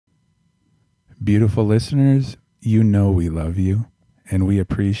Beautiful listeners, you know we love you, and we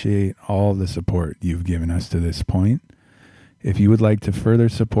appreciate all the support you've given us to this point. If you would like to further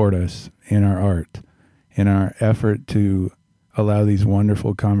support us in our art, in our effort to allow these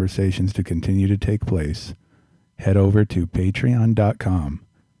wonderful conversations to continue to take place, head over to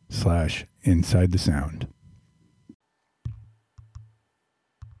patreon.com/inside the sound.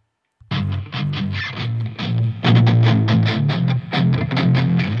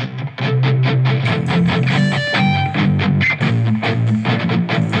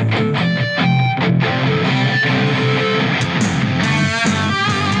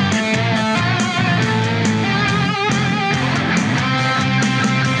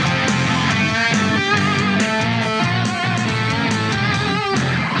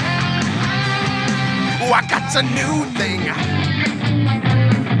 I got a new thing.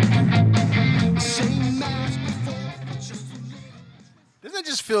 Doesn't it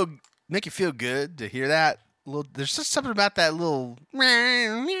just make you feel good to hear that? There's just something about that little.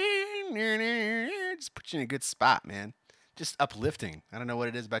 Just put you in a good spot, man. Just uplifting. I don't know what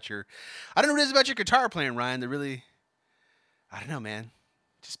it is about your guitar playing, Ryan. That really, I don't know, man.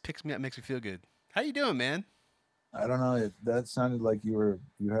 Just picks me up, makes me feel good. How you doing, man? I don't know. That sounded like you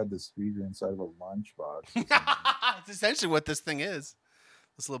had the speaker inside of a lunchbox. That's essentially what this thing is.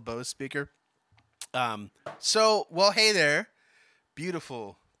 This little Bose speaker. Well, hey there,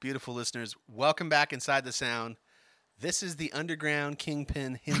 beautiful, beautiful listeners. Welcome back inside the sound. This is the underground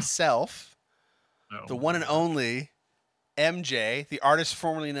kingpin himself, the one and only MJ, the artist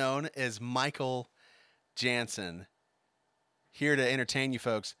formerly known as Michael Jansen, here to entertain you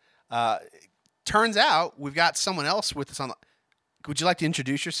folks. Turns out we've got someone else with us on. Would you like to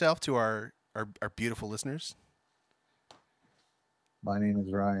introduce yourself to our beautiful listeners? My name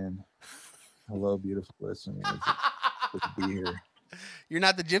is Ryan. Hello, beautiful listeners. Good to be here. You're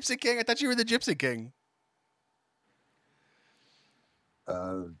not the Gypsy King? I thought you were the Gypsy King.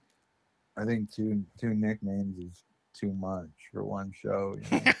 I think two nicknames is too much for one show.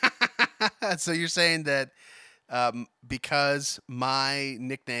 You know? So you're saying that because my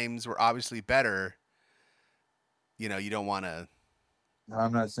nicknames were obviously better, you don't want to.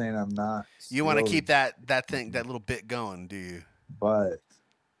 I'm not saying I'm not. You want to keep that little bit going, do you? But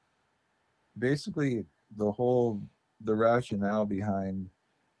basically, the rationale behind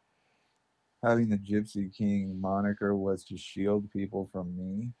having the Gypsy King moniker was to shield people from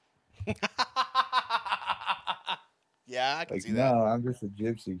me. Yeah, I can see that. No, I'm just a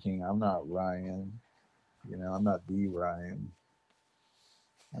Gypsy King. I'm not Ryan. I'm not the Ryan.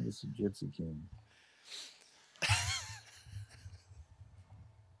 I'm just a Gypsy King.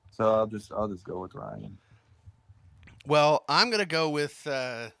 So I'll just go with Ryan. Well, I'm gonna go with.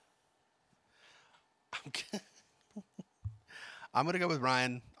 I'm gonna go with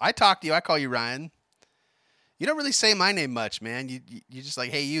Ryan. I talk to you. I call you Ryan. You don't really say my name much, man. You just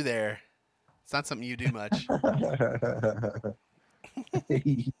like, hey, you there. It's not something you do much.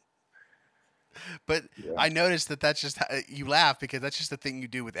 But yeah. I noticed that's just how you laugh because that's just the thing you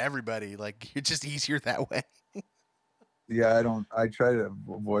do with everybody. Like, you're just easier that way. Yeah, I try to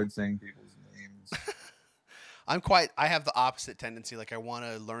avoid saying people's names. I have the opposite tendency. Like, I want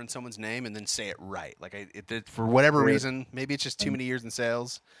to learn someone's name and then say it right. Like, for whatever reason, maybe it's just too many years in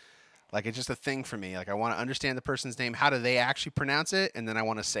sales. Like, it's just a thing for me. Like, I want to understand the person's name. How do they actually pronounce it? And then I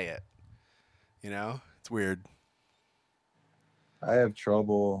want to say it. It's weird. I have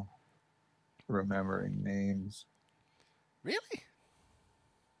trouble remembering names. Really?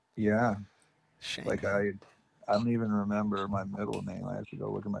 Yeah. Shame. Like, I don't even remember my middle name. I have to go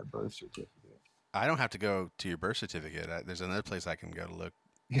look at my birth certificate. I don't have to go to your birth certificate. There's another place I can go to look.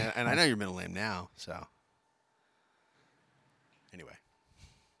 And I know your middle name now, so. Anyway.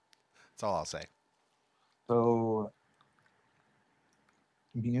 That's all I'll say. So,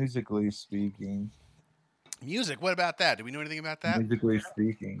 musically speaking. Music? What about that? Do we know anything about that? Musically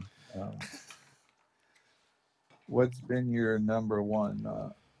speaking. What's been your number one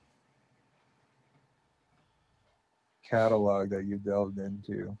catalog that you've delved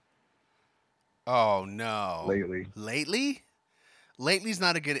into? Oh, no. Lately? Lately's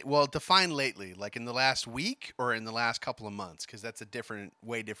not a good... Well, define lately. Like in the last week or in the last couple of months? Because that's a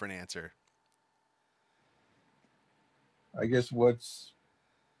way different answer. I guess the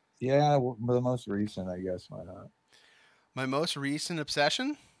most recent, I guess. Why not? My most recent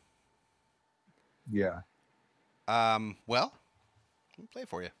obsession? Yeah. Well, let me play it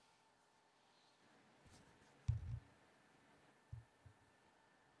for you.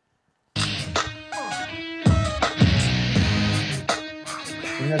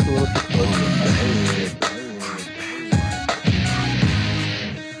 I think that's a little bit closer.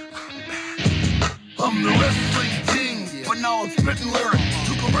 I'm the wrestling king, but now I'm spitting lyrics.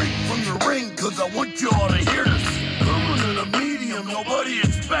 Took a break from the ring, cause I want you all to hear this. Coming in a medium, nobody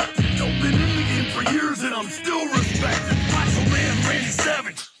expected. I've been in the game for years and I'm still respected. Macho Man Randy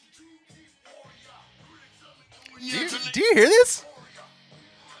Savage. Do you hear this?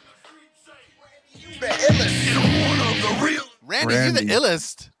 Randy, you're the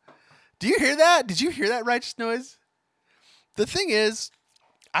illest. Do you hear that? Did you hear that righteous noise? The thing is,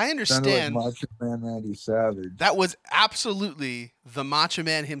 I understand. Like Macho Man Randy Savage. That was absolutely the Macho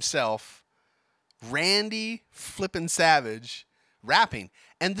Man himself, Randy flippin' Savage, rapping.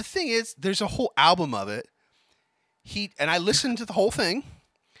 And the thing is, there's a whole album of it. And I listened to the whole thing.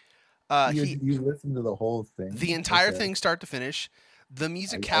 You listened to the whole thing? The entire thing, start to finish. The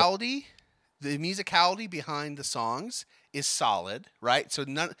musicality behind the songs is solid, right? So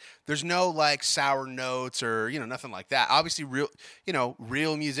there's no like sour notes or, nothing like that. Obviously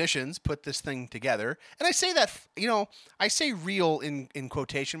real musicians put this thing together. And I say that, I say real in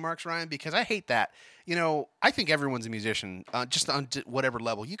quotation marks, Ryan, because I hate that. I think everyone's a musician, just on whatever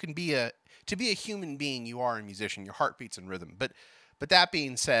level. You can to be a human being, you are a musician. Your heart beats in rhythm. But that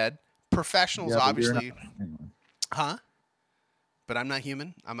being said, professionals obviously, huh? But I'm not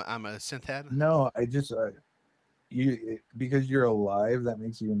human. I'm a synth head. No, I just because you're alive, that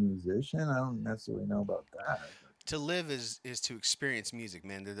makes you a musician. I don't necessarily know about that. To live is to experience music,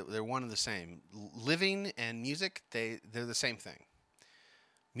 man. They're one and the same. Living and music, they're the same thing.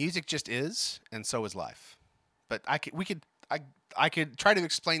 Music just is, and so is life. But I could try to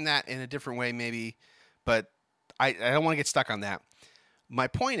explain that in a different way, maybe, but I don't want to get stuck on that. My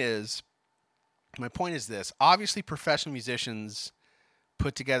point is this. Obviously, professional musicians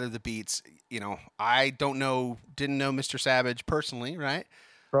put together the beats. I didn't know Mr. Savage personally, right?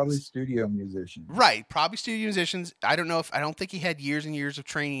 Probably studio musicians. Right, probably studio musicians. I don't think he had years and years of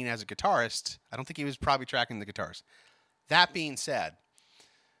training as a guitarist. I don't think he was probably tracking the guitars. That being said,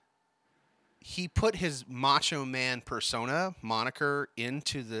 he put his Macho Man persona, moniker,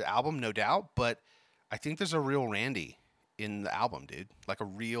 into the album, no doubt, but I think there's a real Randy in the album, dude. Like the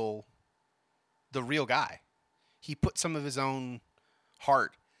real guy. He put some of his own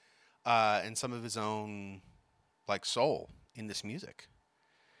heart and some of his own like soul in this music.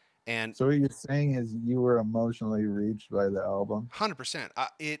 And so what you're saying is you were emotionally reached by the album? 100%.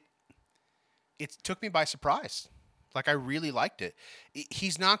 It took me by surprise. Like I really liked it.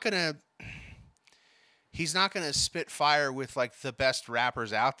 He's not gonna spit fire with like the best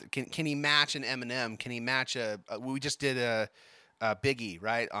rappers out there. Can he match an Eminem? Can he match we just did a Biggie,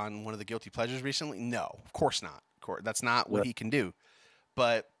 right, on one of the Guilty Pleasures recently? No, of course not. That's not what he can do.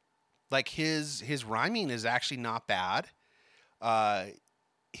 But like his rhyming is actually not bad.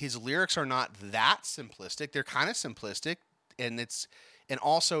 His lyrics are not that simplistic. They're kind of simplistic, and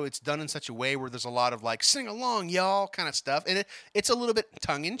also it's done in such a way where there's a lot of like sing along y'all kind of stuff, and it's a little bit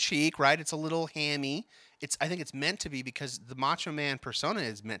tongue in cheek, right? It's a little hammy. I think it's meant to be because the Macho Man persona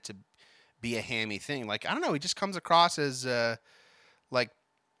is meant to be a hammy thing. Like I don't know, he just comes across as like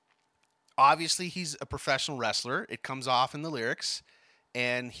obviously he's a professional wrestler. It comes off in the lyrics,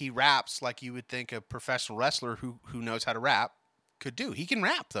 and he raps like you would think a professional wrestler who knows how to rap could do. He can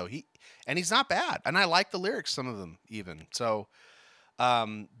rap though. He's not bad, and I like the lyrics, some of them even. So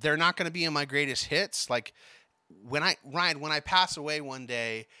they're not going to be in my greatest hits. Like when I pass away one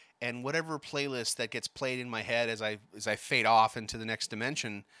day, and whatever playlist that gets played in my head as I fade off into the next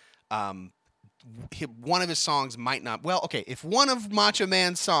dimension, one of his songs might not. Well, okay, if one of Macho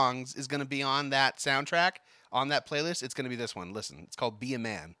Man's songs is going to be on that soundtrack, on that playlist, it's going to be this one. Listen, it's called "Be a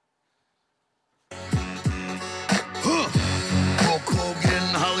Man." Hulk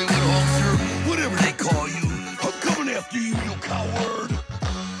Hogan, Hollywood Hulkster, whatever they call you, I'm coming after you, you coward.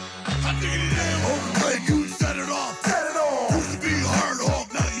 I think it damn Hulk, glad you set it off. Used to be hard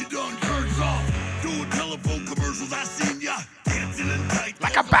Hulk, now you done turns off. Doing telephone commercials, I seen ya dancing in tight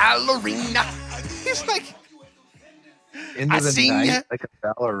like a ballerina. He's like, I seen ya like a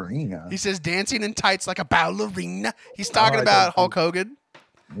ballerina. He says dancing in tights like a ballerina. He's talking about Hulk Hogan.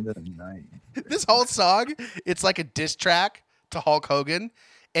 Into the night. This whole song, it's like a diss track to Hulk Hogan,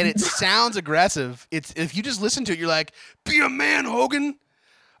 and it sounds aggressive. It's if you just listen to it, you're like, "Be a man, Hogan."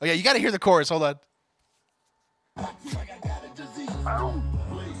 Oh yeah, you got to hear the chorus. Hold on.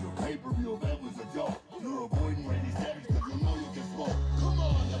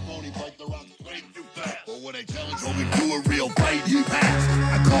 To a real fight he passed.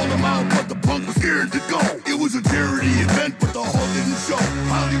 I called him out, but the punk was scared to go. It was a charity event, but the Hulk didn't show.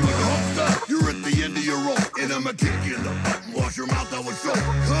 Hollywood Hulkster, you're at the end of your rope, and I'ma kick you in the butt and wash your mouth. That was so.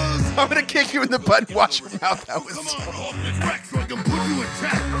 I'm gonna kick you in the butt and wash your mouth. That was. Come on, Hulk, let's wreck so I can put you in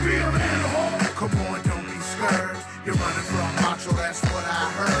check. Be a man, Hulk. Come on.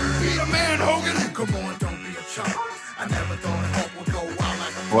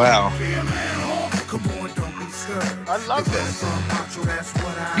 Wow. I love this.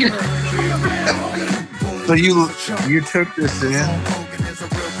 So you took this in?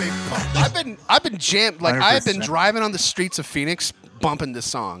 I've been jammed. Like I have been 100%. driving on the streets of Phoenix, bumping this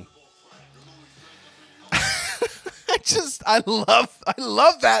song. I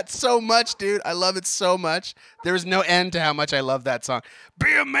love that so much, dude. I love it so much. There is no end to how much I love that song.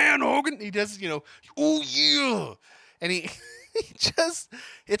 Be a man, Hogan. He does, oh yeah, and he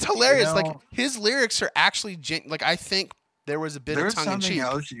it's hilarious. You know, like his lyrics are actually like I think there was a bit of tongue in cheek.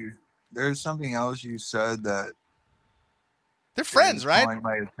 There's something else you said that they're friends, right? Caught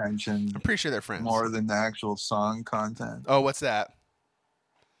my attention. I'm pretty sure they're friends. More than the actual song content. Oh, what's that?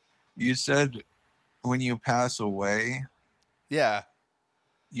 You said when you pass away, yeah,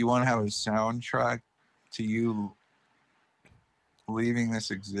 you want to have a soundtrack to you leaving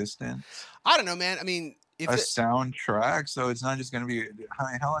this existence. I don't know, man. I mean, soundtrack, so it's not just going to be.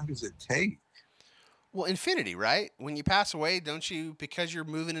 How long does it take? Well, infinity, right? When you pass away, don't you? Because you're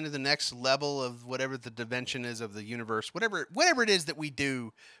moving into the next level of whatever the dimension is of the universe, whatever it is that we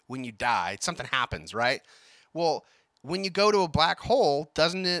do when you die, something happens, right? Well, when you go to a black hole,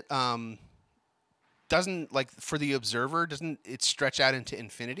 doesn't it? Doesn't, like, for the observer, doesn't it stretch out into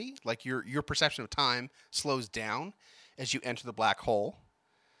infinity? Like your perception of time slows down as you enter the black hole.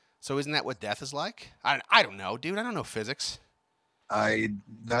 So isn't that what death is like? I don't know, dude. I don't know physics.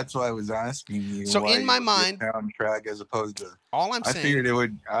 That's why I was asking you. So in my mind, soundtrack as opposed to all I'm saying. I figured it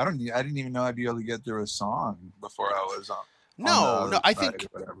would. I didn't even know I'd be able to get through a song before I was on. No. I think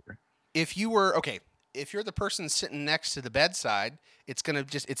if you were if you're the person sitting next to the bedside, it's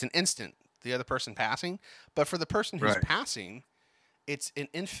an instant. The other person passing, but for the person who's passing, it's an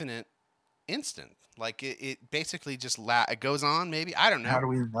infinite instant. Like it basically just it goes on. Maybe I don't know. How do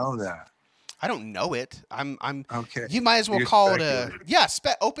we know that? I don't know it. I'm okay. You might as well call it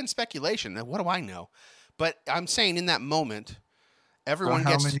open speculation. What do I know? But I'm saying in that moment, everyone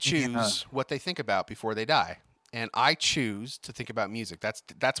gets to choose what they think about before they die, and I choose to think about music.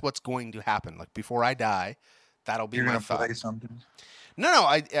 That's what's going to happen. Like before I die, that'll be my thought. Play something. No.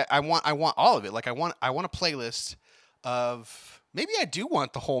 I want all of it. Like I want a playlist of. Maybe I do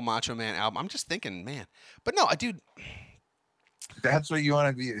want the whole Macho Man album. I'm just thinking, man. But no, dude. That's what you want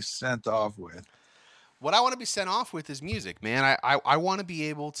to be sent off with. What I want to be sent off with is music, man. I want to be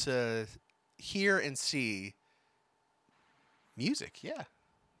able to hear and see music. Yeah,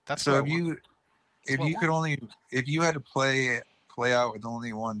 that's so. If you had to play out with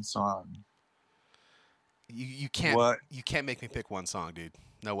only one song. You can't make me pick one song, dude.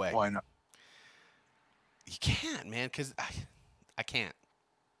 No way. Why not? You can't, man, because I can't.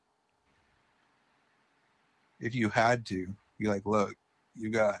 If you had to, you're like, look, you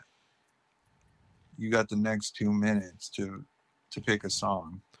got the next 2 minutes to pick a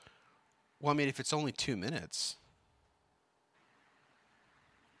song. Well, I mean, if it's only 2 minutes,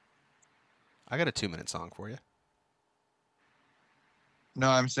 I got a 2-minute song for you. No,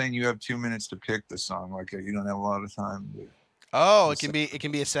 I'm saying you have 2 minutes to pick the song. Like you don't have a lot of time. Oh, it can be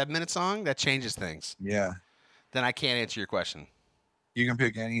a 7-minute song. That changes things. Yeah. Then I can't answer your question. You can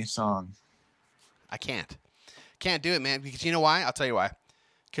pick any song. I can't do it, man. Because you know why? I'll tell you why.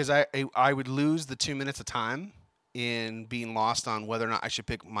 Because I would lose the 2 minutes of time in being lost on whether or not I should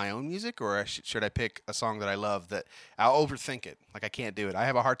pick my own music or should I pick a song that I love. That I'll overthink it. Like I can't do it. I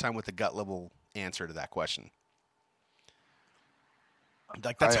have a hard time with the gut level answer to that question.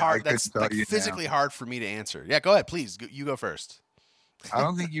 Like that's hard. That's like physically hard for me to answer. Yeah, go ahead, please. You go first. I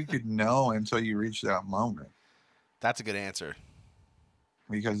don't think you could know until you reach that moment. That's a good answer.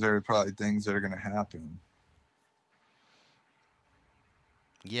 Because there are probably things that are going to happen.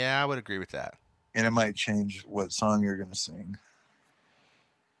 Yeah, I would agree with that. And it might change what song you're going to sing.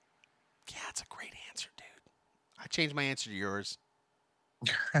 Yeah, it's a great answer, dude. I changed my answer to yours.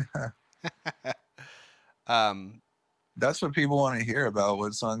 That's what people want to hear about,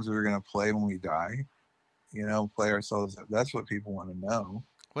 what songs we're going to play when we die. Play ourselves. That's what people want to know.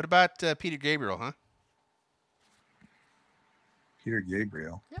 What about Peter Gabriel, huh? Peter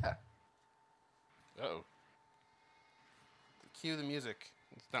Gabriel? Yeah. Uh-oh. Cue the music.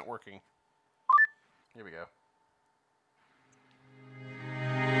 It's not working. Here we go.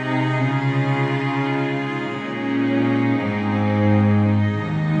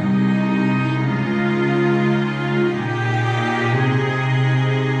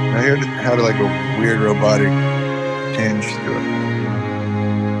 I heard it had like a weird robotic tinge to it.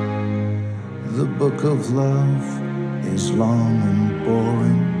 The book of love is long and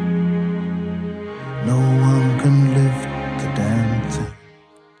boring. No one can lift the damn thing.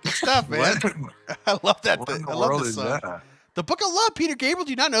 Good stuff, man. I love that. What in the I love world this is song. that? The Book of Love, Peter Gabriel.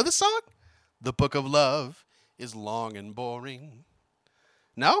 Do you not know this song? The Book of Love is long and boring.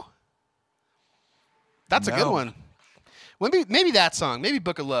 No? That's a good No. one. Maybe that song. Maybe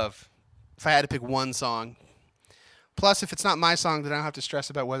Book of Love. If I had to pick one song. Plus, if it's not my song, then I don't have to stress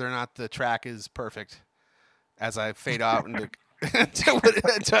about whether or not the track is perfect as I fade out into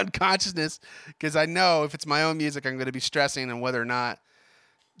into unconsciousness. Because I know if it's my own music, I'm going to be stressing on whether or not.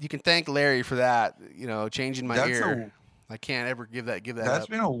 You can thank Larry for that, changing my ear. I can't ever give that That's up.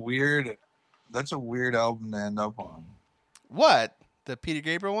 been a weird album to end up on. What? The Peter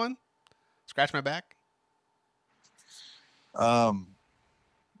Gabriel one? Scratch My Back?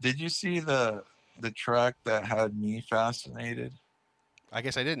 Did you see the track that had me fascinated? I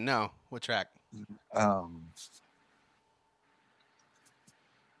guess I didn't know. What track?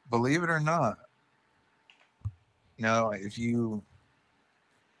 Believe it or not. No, I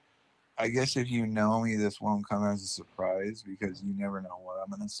guess if you know me, this won't come as a surprise because you never know what I'm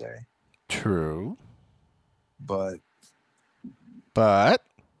going to say. True. But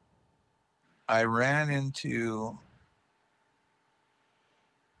I ran into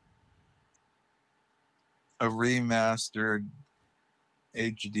a remastered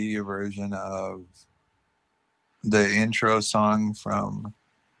HD version of the intro song from,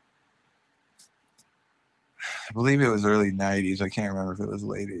 I believe it was early 90s. I can't remember if it was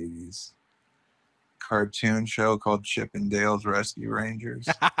late 80s. Cartoon show called Chip and Dale's Rescue Rangers.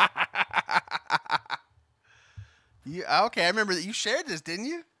 Okay, I remember that you shared this, didn't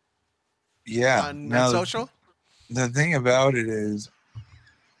you? Yeah. On Now, social? The thing about it is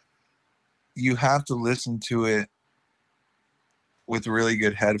you have to listen to it with really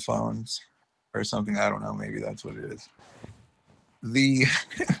good headphones or something. I don't know. Maybe that's what it is.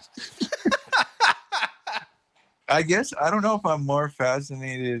 I guess I don't know if I'm more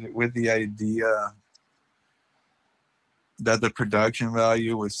fascinated with the idea that the production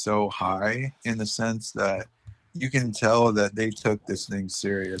value was so high in the sense that you can tell that they took this thing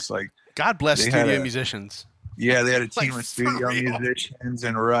serious. Like, God bless studio musicians. Yeah, they had a team Like, of studio for real. musicians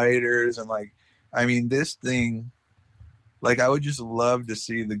and writers, and this thing, I would just love to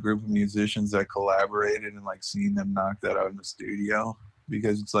see the group of musicians that collaborated and seeing them knock that out in the studio,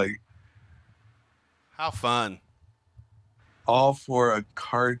 because it's How fun. all for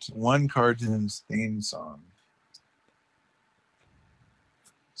one cartoon's theme song.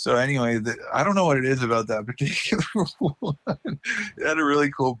 So anyway, I don't know what it is about that particular one. It had a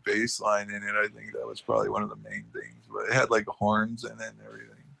really cool bass line in it. I think that was probably one of the main things. But it had horns in it and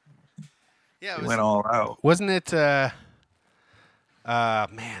everything. Yeah, It went all out. Wasn't it? Man,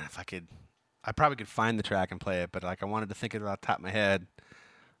 if I probably could find the track and play it, but I wanted to think it off the top of my head.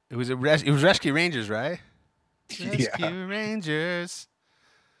 It was Rescue Rangers, right? Rescue Rangers.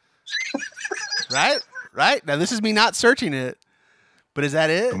 Right. Now this is me not searching it. But is that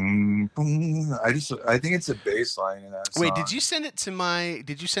it? I think it's a bass line in that song. Wait, did you send it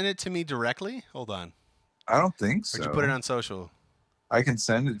to me directly? Hold on. I don't think so. Or did you put it on social? I can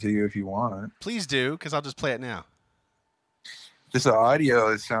send it to you if you want. Please do, because I'll just play it now. Just the audio,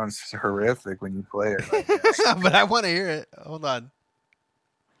 it sounds horrific when you play it. But I want to hear it. Hold on.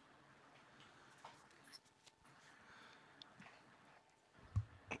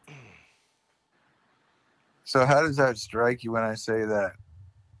 So how does that strike you when I say that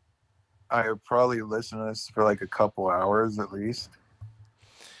I would probably listen to this for a couple hours at least?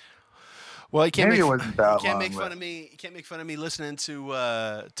 Well, you can't Maybe make, it wasn't that you can't long, make fun but- of me. You can't make fun of me listening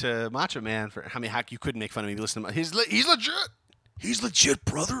to Macho Man. How you couldn't make fun of me listening to he's legit. He's legit,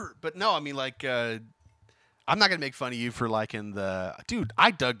 brother. But no, I'm not gonna make fun of you for liking the dude.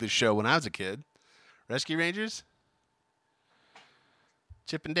 I dug this show when I was a kid. Rescue Rangers,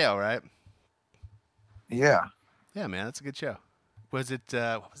 Chip and Dale, right? Yeah. Yeah, man, that's a good show. Was it?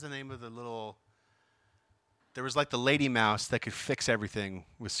 What was the name of the little? There was the lady mouse that could fix everything.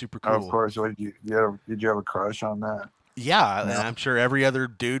 Was super cool. Of course. What did you have a crush on that? Yeah, No. and I'm sure every other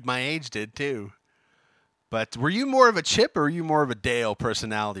dude my age did too. But were you more of a Chip or were you more of a Dale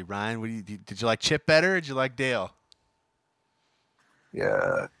personality, Ryan? Did you like Chip better or did you like Dale?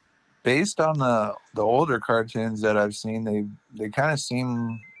 Yeah. Based on the older cartoons that I've seen, they kind of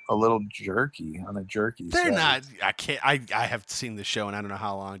seem a little jerky on the jerky They're side. not. I can't. I have seen the show and I don't know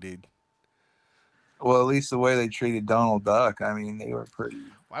how long, dude. Well, at least the way they treated Donald Duck. I mean, they were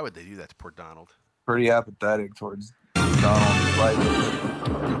Why would they do that to poor Donald? pretty apathetic towards Donald's life.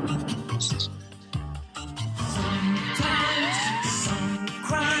 Some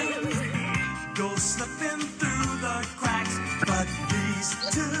crimes go slipping through the cracks, but these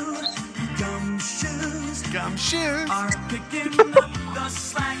two gumshoes Gumshoes. are picking up the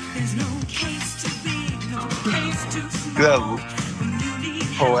slack. There's no case to be That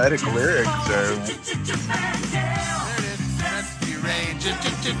poetic lyrics there. Rescue Ranger,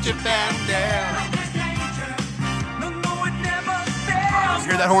 Bandale. You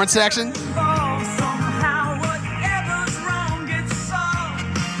hear that horn section?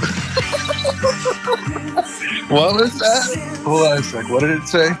 What was that? Hold on a sec. What did it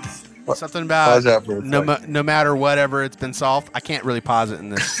say? Something about Pause that for a no matter whatever it's been solved. I can't really pause it in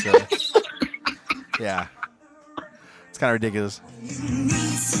this. Yeah. It's kind of ridiculous.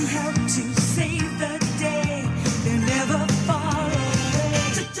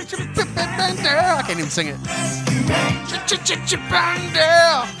 I can't even sing it.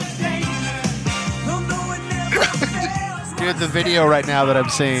 Dude, the video right now that I'm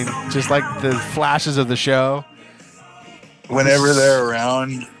seeing, just like the flashes of the show. Whenever they're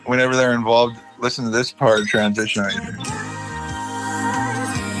around, whenever they're involved, listen to this part transition right here.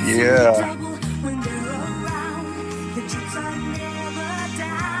 Yeah.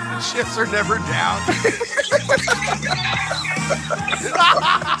 Ships are never down.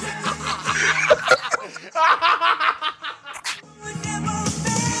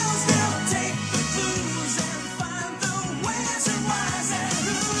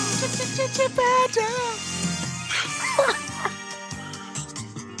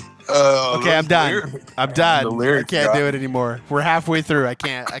 Okay, I'm done. I'm done. I can't do it anymore. We're halfway through. I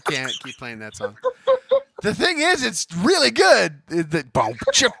can't keep playing that song. The thing is, it's really good. The boom,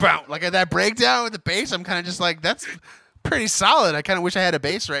 chip out, like that breakdown with the bass. I'm kind of just like, that's pretty solid. I kind of wish I had a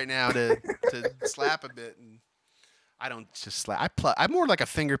bass right now to slap a bit. And I don't just slap. I'm more like a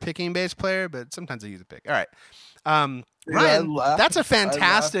finger picking bass player, but sometimes I use a pick. All right, Ryan, that's a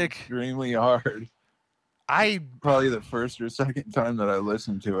fantastic. Extremely hard. Probably the first or second time that I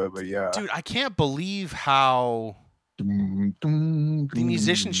listened to it, but yeah. Dude, I can't believe how the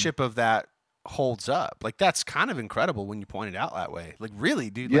musicianship of that holds up. Like, that's kind of incredible when you point it out that way. Like, really,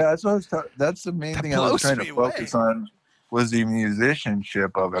 dude. Yeah, that's what that's the main thing I was trying to focus on, was the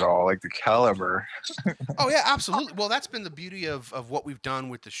musicianship of it all, like the caliber. Oh yeah, absolutely. Well, that's been the beauty of what we've done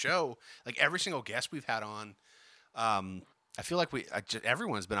with the show. Like, every single guest we've had on, I feel like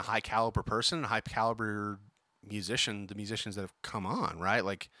everyone's been a high caliber person, a high caliber musician. The musicians that have come on, right?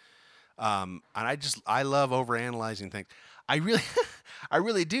 Like, and I love overanalyzing things. I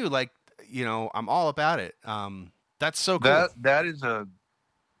really do. Like, you know, I'm all about it. That's so cool. That is a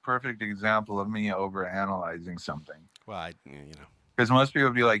perfect example of me overanalyzing something. Well, you know, because most people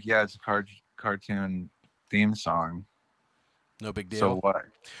would be like, "Yeah, it's a cartoon theme song. No big deal." So what?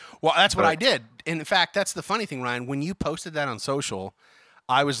 Well, that's what I did. In fact, that's the funny thing, Ryan. When you posted that on social,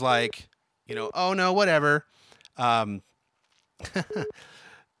 I was like, you know, oh no, whatever.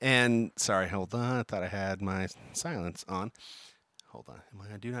 And sorry, hold on. I thought I had my silence on. Hold on. Am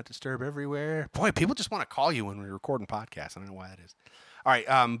I do not disturb everywhere? Boy, people just want to call you when we're recording podcasts. I don't know why that is. All right.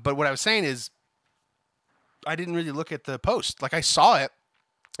 But what I was saying is, I didn't really look at the post. Like, I saw it,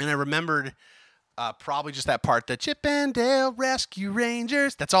 and I remembered probably just that part, the Chip and Dale Rescue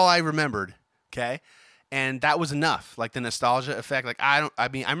Rangers. That's all I remembered. Okay. And that was enough. Like, the nostalgia effect. Like, I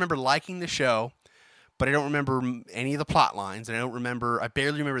remember liking the show, but I don't remember any of the plot lines. And I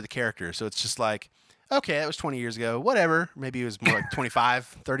barely remember the characters. So it's just like, okay, that was 20 years ago. Whatever. Maybe it was more like 25,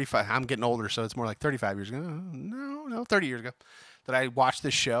 35. I'm getting older, so it's more like 35 years ago. No, 30 years ago that I watched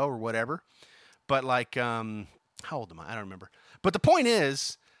this show or whatever. But like, how old am I? I don't remember. But the point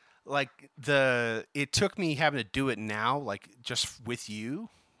is, like, it took me having to do it now, like, just with you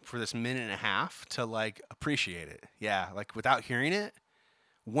for this minute and a half to, like, appreciate it. Yeah, like, without hearing it.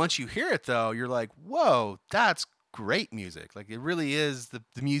 Once you hear it, though, you're like, whoa, that's great music. Like, it really is.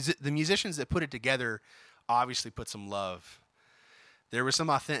 The musicians that put it together obviously put some love. There was some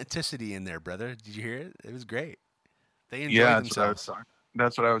authenticity in there, brother. Did you hear it? It was great. They enjoyed themselves.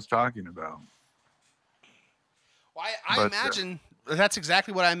 That's what I was talking about. Well, I imagine that's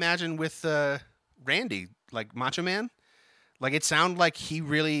exactly what I imagine with Randy, like Macho Man. Like, it sounded like he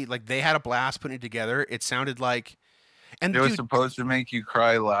really, like, they had a blast putting it together. It sounded like, and it was supposed to make you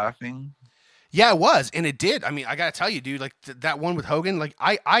cry laughing. Yeah, it was, and it did. I mean, I gotta tell you, dude, like that one with Hogan, like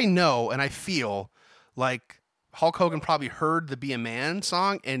I know and I feel like Hulk Hogan probably heard the "Be a Man"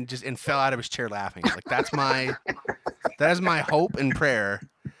 song and fell out of his chair laughing. Like, that is my hope and prayer.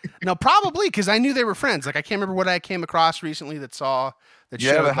 No, probably because I knew they were friends. Like, I can't remember what I came across recently that showed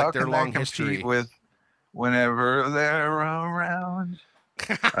like their long history. With whenever they're around,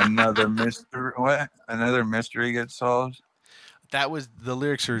 another mystery gets solved. That was the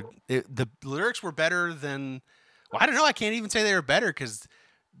lyrics the lyrics were better than. Well, I don't know. I can't even say they were better because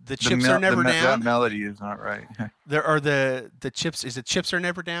the chips are never down. That melody is not right. There are the chips. Is it chips are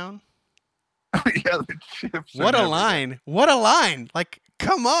never down? Yeah, the chips. What a line. What a line. Like,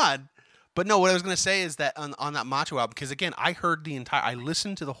 come on. But no, what I was going to say is that on that Macho album, because again, I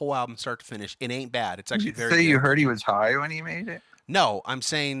listened to the whole album start to finish. It ain't bad. It's actually very good. You heard he was high when he made it? No, I'm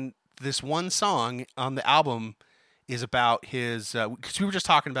saying this one song on the album is about his, because we were just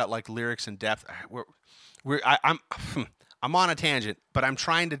talking about like lyrics and depth. I'm on a tangent, but I'm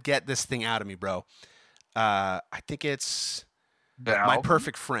trying to get this thing out of me, bro. I think it's My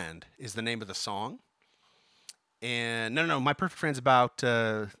Perfect Friend is the name of the song. And no, My Perfect Friend's about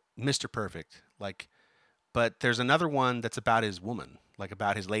Mr. Perfect. Like, but there's another one that's about his woman, like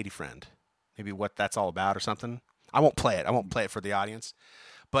about his lady friend. Maybe what that's all about or something. I won't play it. I won't play it for the audience.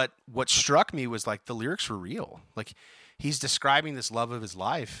 But what struck me was like the lyrics were real. Like he's describing this love of his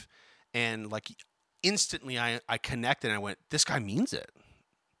life, and like instantly I connected and I went, this guy means it.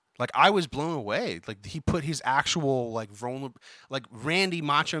 Like I was blown away. Like he put his actual like vulnerable, like Randy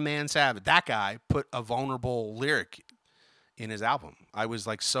Macho Man Savage, that guy put a vulnerable lyric in his album. I was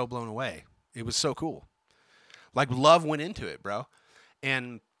like so blown away. It was so cool. Like love went into it, bro.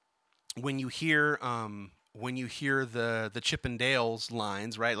 And when you hear the Chip and Dale's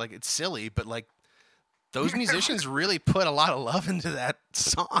lines, right? Like it's silly, but like those musicians really put a lot of love into that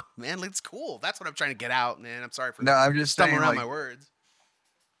song, man. Like, it's cool. That's what I'm trying to get out, man. I'm sorry for I'm just stumbling around like, my words.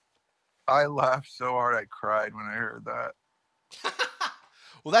 I laughed so hard I cried when I heard that.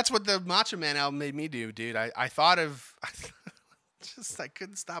 Well, that's what the Macho Man album made me do, dude. I thought of I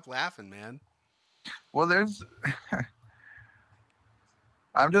couldn't stop laughing, man. Well,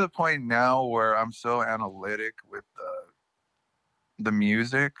 I'm to the point now where I'm so analytic with the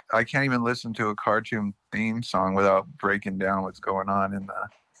music. I can't even listen to a cartoon theme song without breaking down what's going on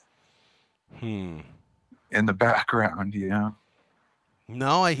in the background, you know?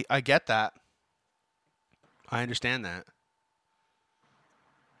 No, I get that. I understand that.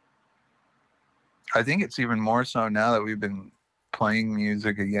 I think it's even more so now that we've been playing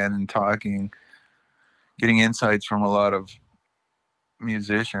music again and talking, getting insights from a lot of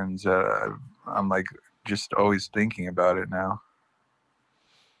musicians. I'm like just always thinking about it now.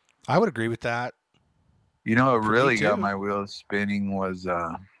 I would agree with that. You know what really got my wheels spinning was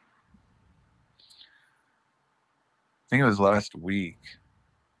I think it was last week.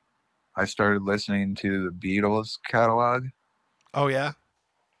 I started listening to the Beatles catalog. Oh yeah.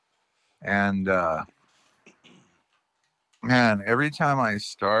 And man, every time I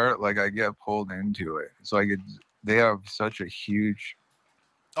start, like I get pulled into it. It's like they have such a huge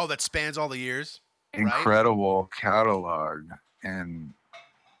that spans all the years. Incredible catalog, and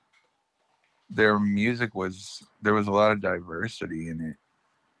their music there was a lot of diversity in it.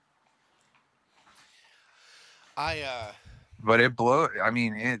 But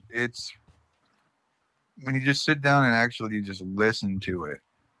it's when you just sit down and actually just listen to it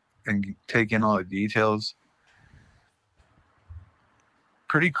and take in all the details,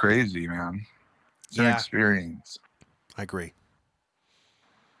 pretty crazy, man. It's an experience. I agree.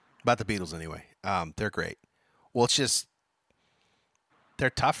 About the Beatles anyway. They're great. Well, it's just they're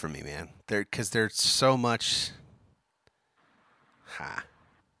tough for me, man. Because they're so much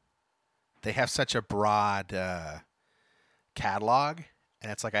they have such a broad catalog,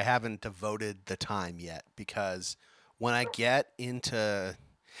 and it's like I haven't devoted the time yet, because when I get into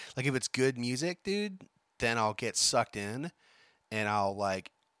like if it's good music, dude, then I'll get sucked in and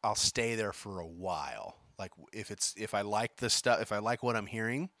I'll stay there for a while. Like if I like the stuff, if I like what I'm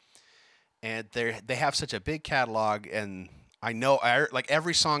hearing, and they have such a big catalog, and I know like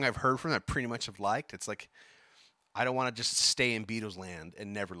every song I've heard from them I pretty much have liked. It's like I don't want to just stay in Beatles land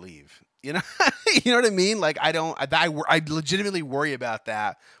and never leave. You know, you know what I mean? Like I legitimately worry about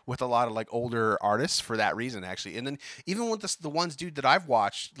that with a lot of like older artists for that reason, actually. And then even with the ones, dude, that I've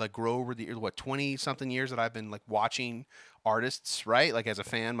watched like grow over the 20 something years that I've been like watching artists, right? Like as a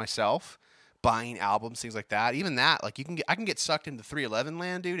fan myself, buying albums, things like that. Even that, like I can get sucked into 311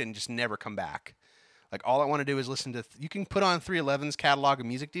 land, dude, and just never come back. Like all I want to do is listen to. You can put on 311's catalog of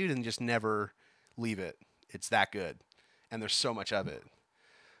music, dude, and just never leave it. It's that good, and there's so much of it.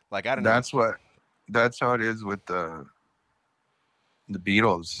 Like I don't know. That's how it is with the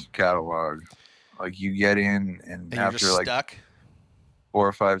Beatles catalog. Like you get in, and after like stuck 4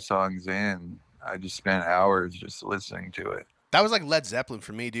 or 5 songs in, I just spent hours just listening to it. That was like Led Zeppelin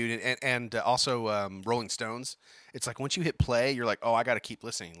for me, dude, and also Rolling Stones. It's like once you hit play, you're like, oh, I got to keep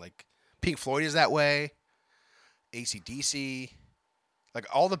listening. Like Pink Floyd is that way, AC/DC. Like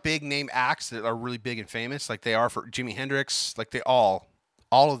all the big name acts that are really big and famous, like they are for Jimi Hendrix, like they all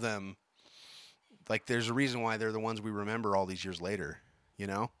of them, like there's a reason why they're the ones we remember all these years later, you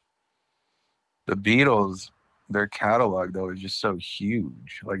know? The Beatles their catalog though is just so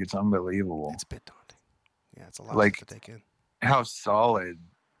huge. Like it's unbelievable. It's a bit daunting. Yeah, it's a lot Like to take in. how solid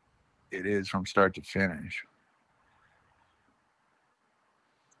it is from start to finish.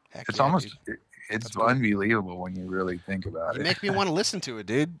 Heck It's yeah, almost dude. it's That's cool. unbelievable when you really think about You it. make me want to listen to it,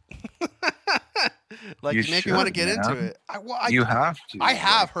 dude. Like You you make me want to should, get into man. it. You have to. I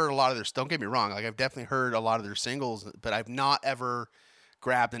have heard a lot of their. Don't get me wrong. Like I've definitely heard a lot of their singles, but I've not ever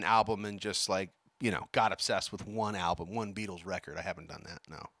grabbed an album and just like got obsessed with one album, one Beatles record. I haven't done that.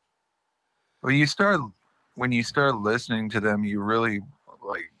 No. Well, when you start listening to them, you really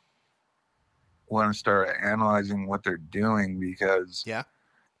like want to start analyzing what they're doing, because Yeah.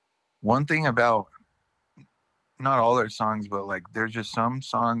 one thing about not all their songs, but like there's just some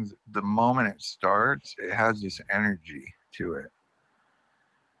songs, the moment it starts, it has this energy to it.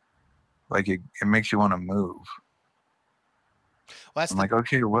 Like it makes you want to move. Well, I'm like,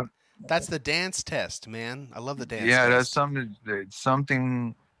 okay, what? that's the dance test, man. I love the dance Yeah, test. that's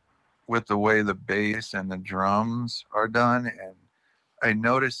something with the way the bass and the drums are done. And I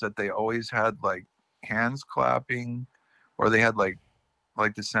noticed that they always had like hands clapping, or they had like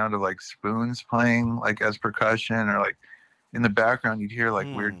the sound of like spoons playing like as percussion, or like in the background you'd hear like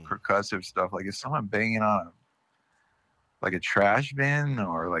weird percussive stuff. Like is someone banging on like a trash bin,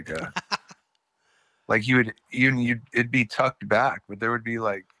 or like a like it'd be tucked back, but there would be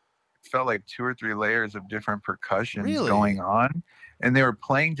like, it felt like 2 or 3 layers of different percussions Really? going on, and they were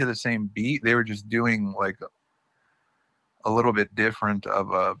playing to the same beat. They were just doing like a little bit different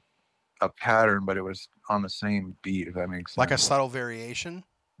of a pattern, but it was on the same beat, if that makes sense. Like a subtle variation?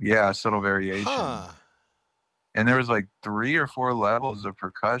 Yeah, subtle variation. Huh. And there was like 3 or 4 levels of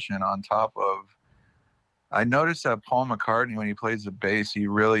percussion on top of. I noticed that Paul McCartney, when he plays the bass, he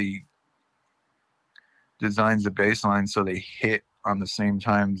really designs the bass line so they hit on the same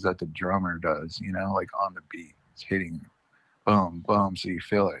times that the drummer does, like on the beat. It's hitting boom, boom, so you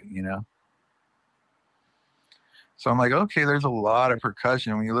feel it, So I'm like, okay, there's a lot of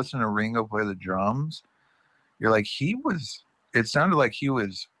percussion. When you listen to Ringo play the drums, you're like, it sounded like he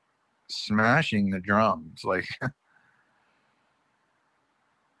was smashing the drums. Like,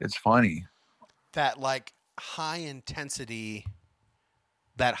 it's funny. That like high intensity,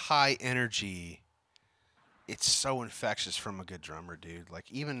 that high energy, it's so infectious from a good drummer, dude.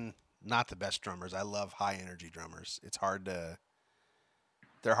 Like even not the best drummers, I love high energy drummers.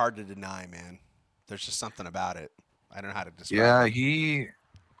 They're hard to deny, man. There's just something about it. I don't know how to describe it. Yeah,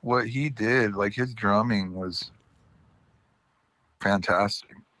 what he did, like his drumming was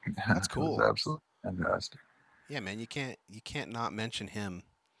fantastic. That's cool. It was absolutely fantastic. Yeah, man, you can't not mention him.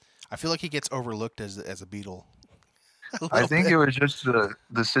 I feel like he gets overlooked as a Beatle. I think it was just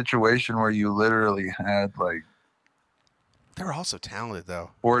the situation where you literally had like. They were also talented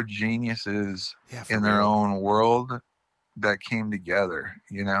though. 4 geniuses in their real. own world that came together,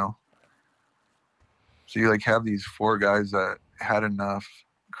 So you like have these 4 guys that had enough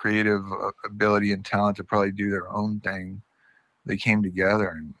creative ability and talent to probably do their own thing. They came together,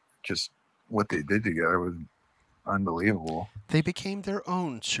 and just what they did together was unbelievable. They became their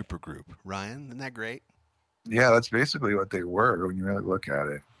own supergroup, Ryan. Isn't that great? Yeah, that's basically what they were when you really look at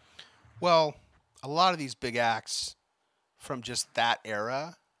it. Well, a lot of these big acts from just that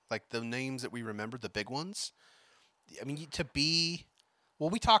era, like the names that we remember, the big ones, I mean,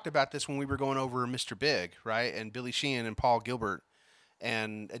 we talked about this when we were going over Mr. Big, right? And Billy Sheehan and Paul Gilbert.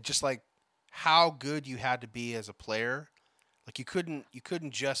 And just like how good you had to be as a player. Like you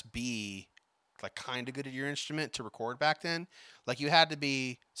couldn't just be like kind of good at your instrument to record back then. Like you had to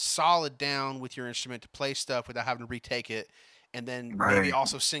be solid down with your instrument to play stuff without having to retake it, and then maybe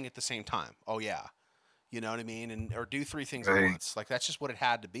also sing at the same time. Oh yeah, you know what I mean, or do 3 things at once. Like that's just what it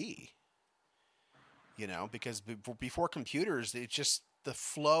had to be. Because before computers, it's just the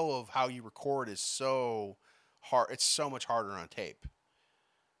flow of how you record is so hard. It's so much harder on tape.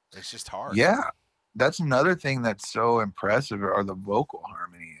 It's just hard. Yeah, that's another thing that's so impressive are the vocal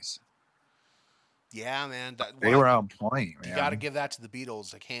harmonies. Yeah, man. They were on point, man. You got to give that to the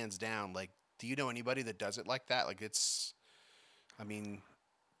Beatles, like hands down. Like, do you know anybody that does it like that? Like, it's, I mean,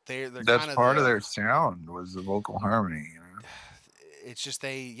 they're that's kind part of their sound was the vocal harmony. It's just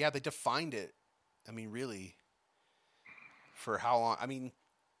they defined it. I mean, really, for how long? I mean,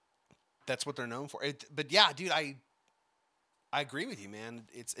 that's what they're known for. But yeah, dude, I agree with you, man.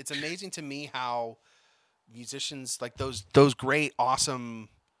 It's amazing to me how musicians like those great, awesome.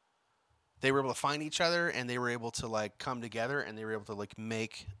 They were able to find each other, and they were able to like come together, and they were able to like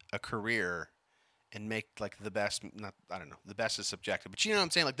make a career and make like the best. I don't know. The best is subjective, but you know what I'm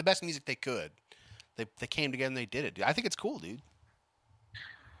saying. Like the best music they could. They came together and they did it. Dude. I think it's cool, dude.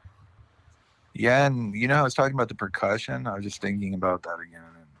 Yeah, and you know, I was talking about the percussion. I was just thinking about that again.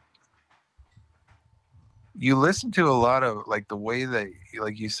 And you listen to a lot of like the way they,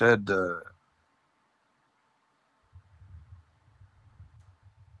 like you said, the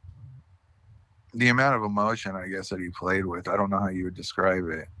amount of emotion, I guess, that he played with. I don't know how you would describe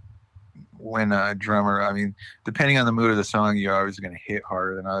it. When a drummer, I mean, depending on the mood of the song, you're always going to hit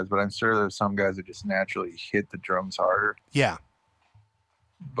harder than others. But I'm sure there's some guys that just naturally hit the drums harder. Yeah.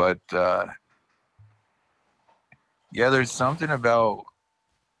 But yeah, there's something about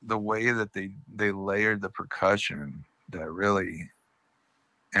the way that they layered the percussion that really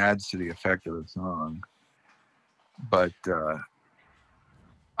adds to the effect of the song. But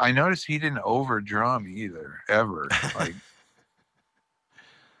I noticed he didn't over drum either, ever. Like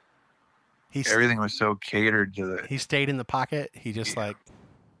everything was so catered to the. He stayed in the pocket. He just like.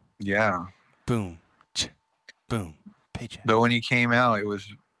 Yeah. Boom, boom, paycheck. But when he came out, it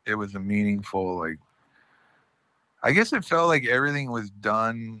was a meaningful, like. I guess it felt like everything was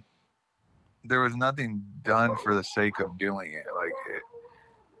done. There was nothing done for the sake of doing it. Like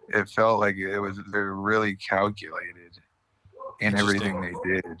it felt like they were really calculated in everything they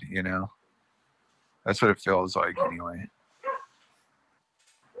did. You know, that's what it feels like anyway.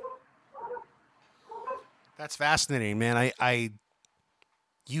 That's fascinating, man.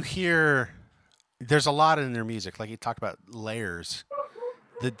 You hear, there's a lot in their music. Like you talk about layers,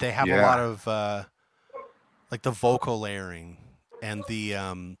 that they have a lot of. Like the vocal layering and the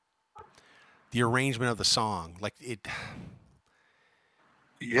arrangement of the song, like it.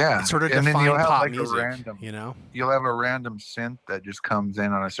 Yeah, it sort of and then you'll have pop like music, a random, you know. You'll have a random synth that just comes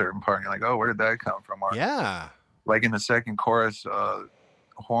in on a certain part, and you're like, oh, where did that come from? Or, yeah. Like in the second chorus,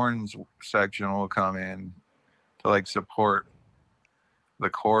 horns section will come in to like support the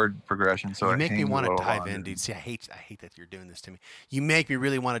chord progression. So you it make me want to dive in, longer. dude. See, I hate that you're doing this to me. You make me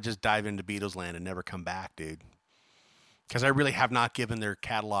really want to just dive into Beatles land and never come back, dude. Because I really have not given their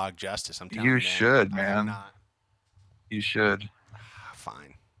catalog justice. I'm telling you, You should, man. You should.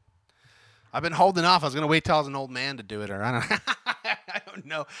 Fine. I've been holding off. I was gonna wait till I was an old man to do it, or I don't. I don't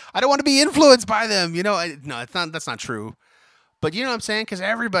know. I don't want to be influenced by them. You know, no, it's not. That's not true. But you know what I'm saying? Because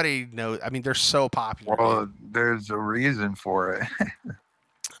everybody knows. I mean, they're so popular. Well, there's a reason for it.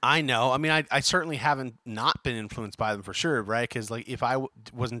 I know. I mean, I certainly haven't not been influenced by them for sure, right? Because like, if I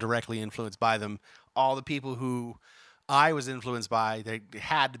wasn't directly influenced by them, all the people who I was influenced by, they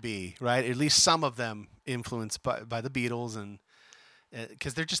had to be, right? At least some of them influenced by the Beatles, and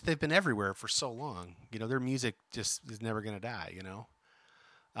because they've been everywhere for so long. You know, their music just is never going to die. You know.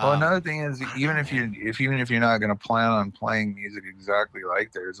 Well, another thing is, even if you're not going to plan on playing music exactly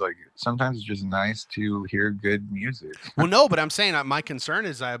like theirs, like sometimes it's just nice to hear good music. Well, no, but I'm saying my concern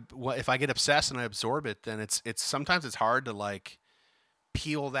is if I get obsessed and I absorb it, then it's sometimes it's hard to like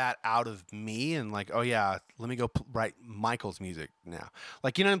peel that out of me and like, oh yeah, let me go write Michael's music now.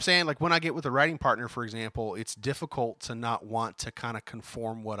 Like, you know what I'm saying? Like when I get with a writing partner, for example, it's difficult to not want to kind of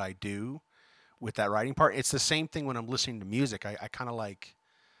conform what I do with that writing part. It's the same thing when I'm listening to music. I kind of like.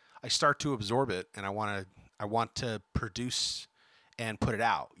 I start to absorb it, and I want to produce and put it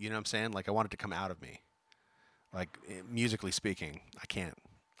out. You know what I'm saying? Like I want it to come out of me. Like musically speaking, I can't.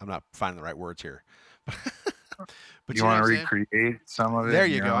 I'm not finding the right words here. But you want to recreate some of it? There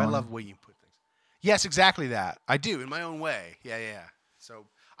you go. I love the way you put things. Yes, exactly that. I do in my own way. Yeah. So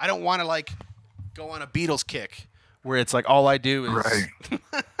I don't want to like go on a Beatles kick where it's like all I do is right.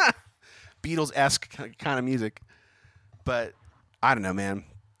 Beatles-esque kind of music. But I don't know, man.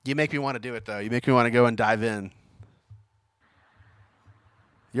 You make me want to do it, though. You make me want to go and dive in.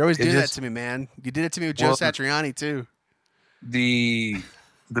 You always do that to me, man. You did it to me with Joe Satriani, too. The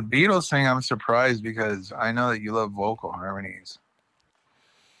Beatles thing, I'm surprised because I know that you love vocal harmonies.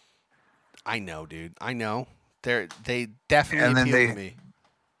 I know, dude. I know. They definitely appeal to me.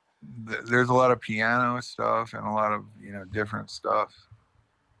 There's a lot of piano stuff and a lot of, different stuff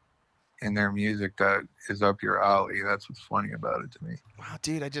in their music that is up your alley. That's what's funny about it to me. Wow,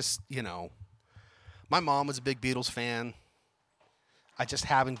 dude, I just, my mom was a big Beatles fan. I just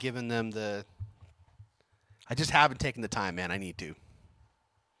haven't given them I just haven't taken the time, man. I need to.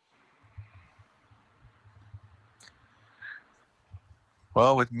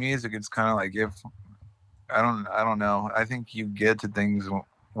 Well, with music, it's kind of like I don't know. I think you get to things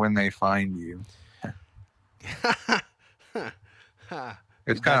when they find you.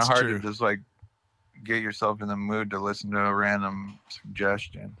 It's kind of hard to just like get yourself in the mood to listen to a random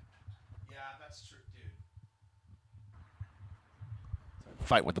suggestion. Yeah, that's true, dude.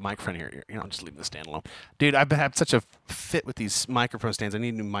 Fight with the microphone here. Just leave the stand alone. Dude, I've had such a fit with these microphone stands. I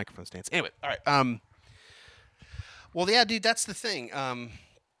need new microphone stands. Anyway, all right. Well, yeah, dude, that's the thing.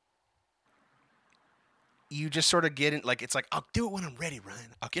 you just sort of get in, like, it's like, I'll do it when I'm ready, Ryan.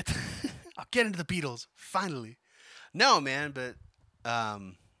 I'll get I'll get into the Beatles finally. No, man, but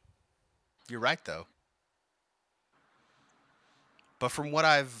you're right though. But from what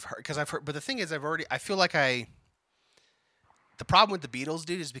I've heard, because I've heard, but the thing is, I feel like the problem with the Beatles,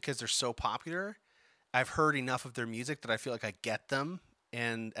 dude, is because they're so popular. I've heard enough of their music that I feel like I get them,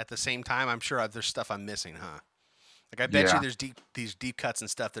 and at the same time, I'm sure there's stuff I'm missing, huh? Like I bet you there's these deep cuts and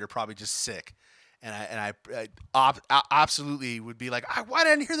stuff that are probably just sick, and I absolutely would be like, why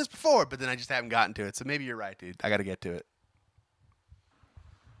didn't I hear this before? But then I just haven't gotten to it. So maybe you're right, dude. I got to get to it.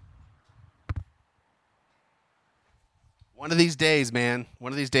 One of these days, man.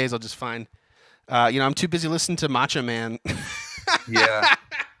 One of these days, I'll just find. I'm too busy listening to Macho Man. Yeah.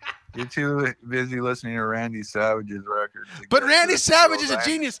 You're too busy listening to Randy Savage's record. But Randy Savage is a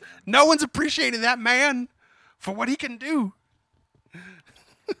genius. No one's appreciating that man for what he can do.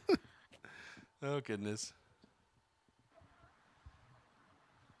 Oh, goodness.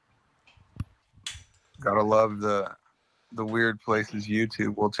 Gotta love the weird places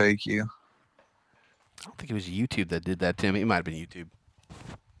YouTube will take you. I don't think it was YouTube that did that to me. It might have been YouTube.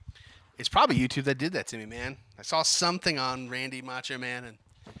 It's probably YouTube that did that to me, man. I saw something on Randy Macho Man, and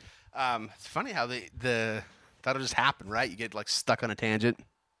it's funny how that'll just happen, right? You get like stuck on a tangent,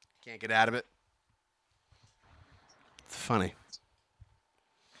 can't get out of it. It's funny.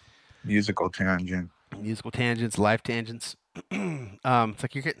 Musical tangents, life tangents. It's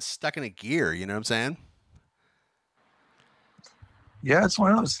like you're getting stuck in a gear. You know what I'm saying? Yeah, it's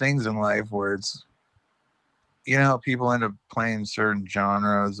one of those things in life where it's, people end up playing certain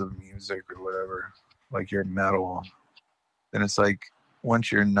genres of music or whatever, like your metal. Then it's like,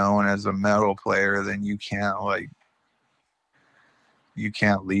 once you're known as a metal player, then you can't leave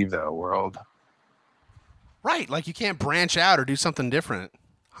that world. Right. Like you can't branch out or do something different.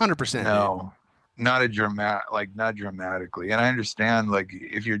 100%. No, not dramatically. And I understand, like,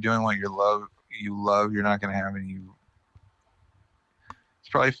 if you're doing what you love, you're not going to have any. It's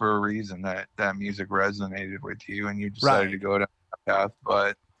probably for a reason that music resonated with you and you decided to go down that path. But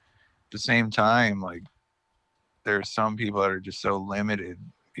at the same time, like, there's some people that are just so limited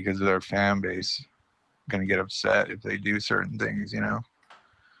because of their fan base going to get upset if they do certain things,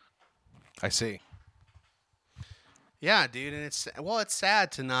 I see. Yeah, dude, and it's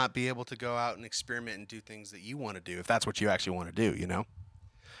sad to not be able to go out and experiment and do things that you want to do if that's what you actually want to do,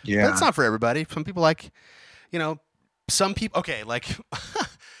 Yeah. But it's not for everybody. Some people like, some people. Okay, like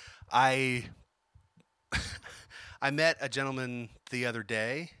I met a gentleman the other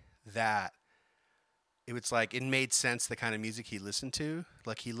day that it was like it made sense the kind of music he listened to.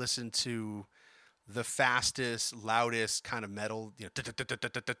 Like he listened to the fastest, loudest kind of metal,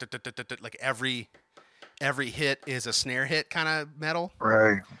 like every hit is a snare hit kind of metal.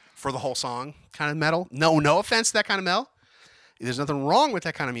 Right. For the whole song kind of metal. No offense to that kind of metal. There's nothing wrong with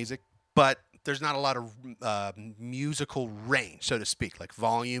that kind of music, but there's not a lot of musical range, so to speak, like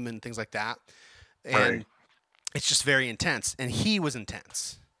volume and things like that. And it's just very intense. And he was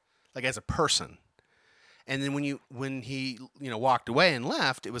intense, like as a person. And then when he walked away and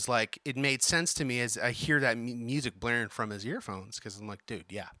left, it was like it made sense to me as I hear that music blaring from his earphones because I'm like, dude,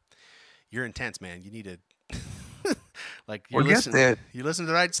 yeah, you're intense, man. You need to like you listen to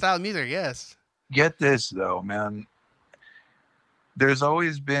the right style of music, I guess. Get this though, man. There's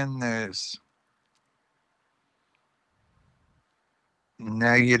always been this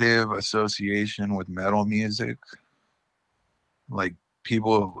negative association with metal music. Like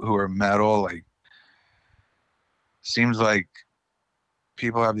people who are metal, like seems like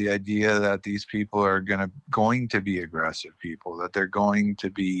people have the idea that these people are going to be aggressive people, that they're going to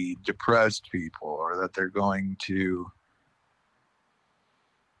be depressed people, or that they're going to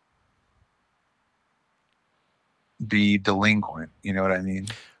be delinquent. You know what I mean?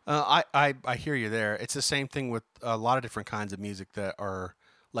 I hear you there. It's the same thing with a lot of different kinds of music that are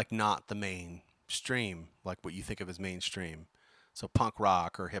like not the mainstream, like what you think of as mainstream. So punk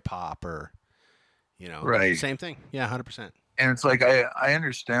rock or hip hop or, right. Same thing. Yeah, 100%. And it's like, I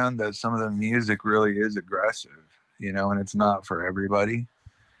understand that some of the music really is aggressive, and it's not for everybody.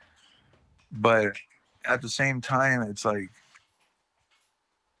 But at the same time, it's like,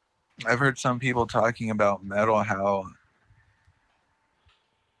 I've heard some people talking about metal, how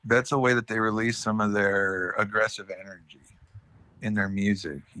that's a way that they release some of their aggressive energy in their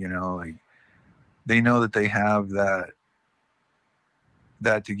music, like they know that they have that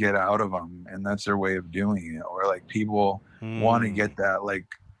to get out of them, and that's their way of doing it. Or like people want to get that, like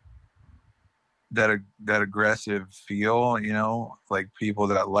that aggressive feel, like people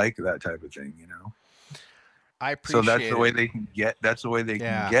that like that type of thing, I appreciate so that's the way they can get. That's the way they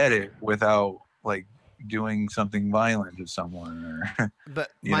can get it without like doing something violent to someone, or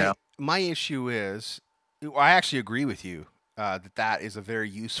But you know. my issue is, I actually agree with you that is a very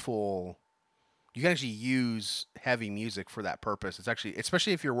useful. You can actually use heavy music for that purpose. It's actually,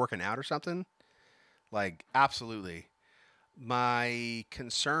 especially if you're working out or something. Like, absolutely. My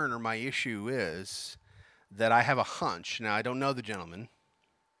concern or my issue is that I have a hunch. Now, I don't know the gentleman,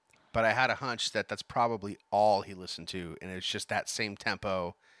 but I had a hunch that that's probably all he listened to, and it's just that same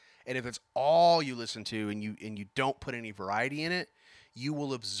tempo. And if it's all you listen to, and you don't put any variety in it, you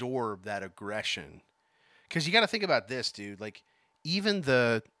will absorb that aggression. Because you got to think about this, dude. Like, even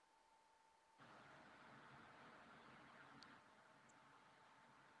the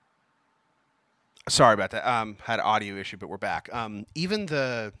sorry about that. Had an audio issue, but we're back. Even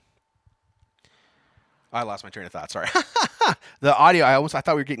the I lost my train of thought. Sorry. The audio. I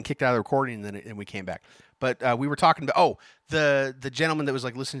thought we were getting kicked out of the recording, and then we came back. But we were talking about the gentleman that was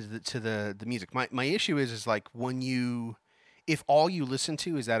like listening to the music. My issue is like when if all you listen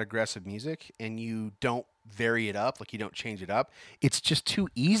to is that aggressive music and you don't vary it up, like you don't change it up, it's just too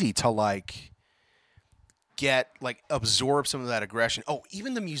easy to like absorb some of that aggression. Oh,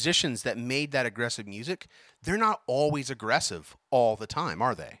 even the musicians that made that aggressive music, they're not always aggressive all the time,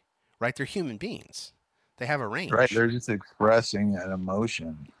 are they? Right? They're human beings. They have a range. Right. They're just expressing an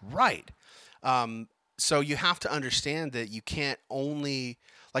emotion. Right. So you have to understand that you can't only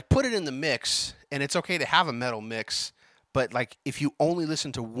like put it in the mix, and it's okay to have a metal mix, but like if you only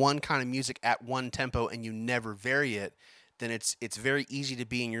listen to one kind of music at one tempo and you never vary it, then it's very easy to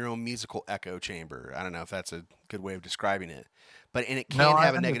be in your own musical echo chamber. I don't know if that's a good way of describing it, but and it can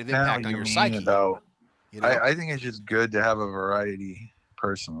have a negative impact on your psyche. I think it's just good to have a variety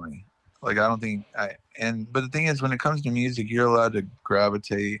personally. Like I don't think but the thing is, when it comes to music, you're allowed to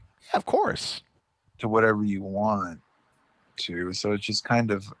gravitate, of course, to whatever you want to. So it's just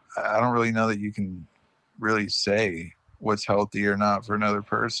kind of, I don't really know that you can really say what's healthy or not for another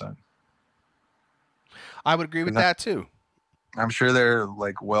person. I would agree with that too. I'm sure they're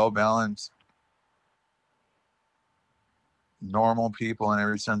like well-balanced, normal people in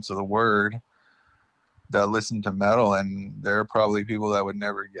every sense of the word that listen to metal, and there are probably people that would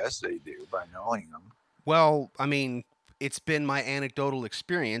never guess they do by knowing them. Well, I mean, it's been my anecdotal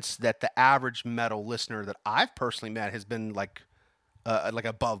experience that the average metal listener that I've personally met has been like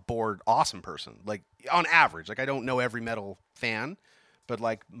above board awesome person. Like on average, like I don't know every metal fan, but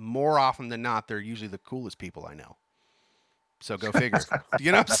like more often than not, they're usually the coolest people I know. So go figure.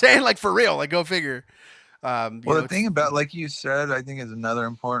 You know what I'm saying? Like for real, like go figure. The thing about, like you said, I think is another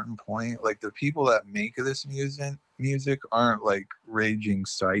important point. Like the people that make this music aren't like raging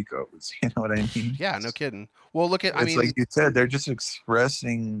psychos. You know what I mean? Yeah, no kidding. Well, look at, it's like you said, they're just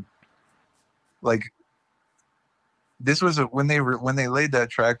expressing. Like this was when they laid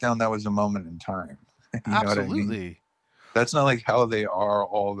that track down. That was a moment in time. You know absolutely. What I mean? That's not like how they are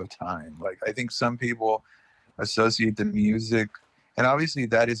all the time. Like I think some people associate the music. And obviously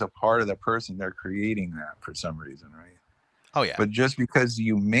that is a part of the person. They're creating that for some reason, right? Oh, yeah. But just because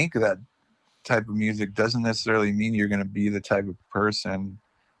you make that type of music doesn't necessarily mean you're going to be that type of person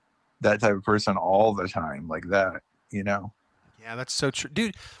all the time like that, you know? Yeah, that's so true.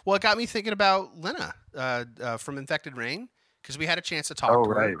 Dude, well, it got me thinking about Lena from Infected Rain, because we had a chance to talk to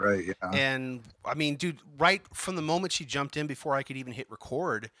her. Right, yeah. And, I mean, dude, right from the moment she jumped in before I could even hit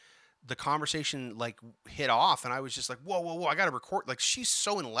record, the conversation like hit off, and I was just like, whoa, I got to record. Like, she's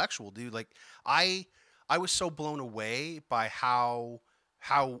so intellectual, dude. Like I was so blown away by how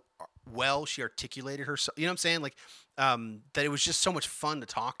well she articulated herself. You know what I'm saying? Like, that it was just so much fun to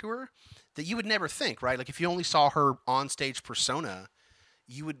talk to her that you would never think, right? Like if you only saw her on stage persona,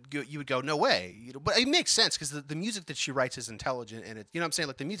 you would go, no way. You know, but it makes sense because the music that she writes is intelligent, and it, you know what I'm saying?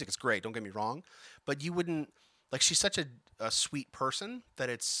 Like the music is great. Don't get me wrong, but you wouldn't like, she's such a sweet person that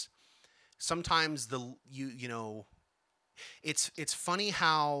it's, sometimes it's funny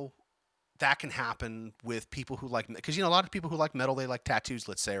how that can happen with people who like, because a lot of people who like metal, they like tattoos,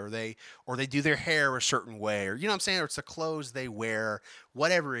 let's say, or they do their hair a certain way, or you know what I'm saying, or it's the clothes they wear,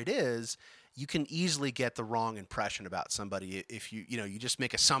 whatever it is. You can easily get the wrong impression about somebody if you just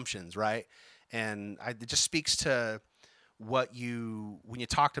make assumptions, right? And it just speaks to when you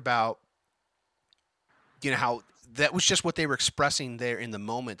talked about, how that was just what they were expressing there in the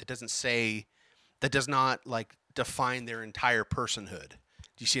moment. That does not like define their entire personhood.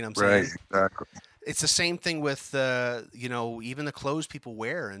 Do you see what I'm saying? Right, exactly. It's the same thing with even the clothes people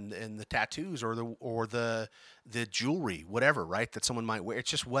wear and the tattoos or the jewelry, whatever, right? That someone might wear. It's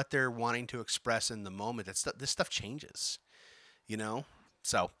just what they're wanting to express in the moment. This stuff changes,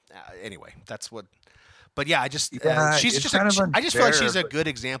 So anyway, that's what But yeah, I just Yeah, she's it's just kind of I just feel like unfair, she's a but good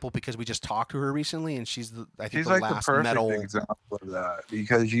example because we just talked to her recently, and I think she's the like the last perfect metal. example of that,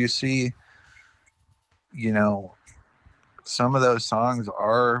 because you see, you know, some of those songs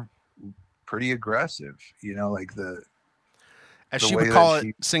are pretty aggressive, you know, like As the she would way that call it,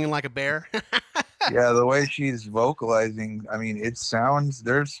 she, singing like a bear. yeah, the way she's vocalizing. I mean, it sounds,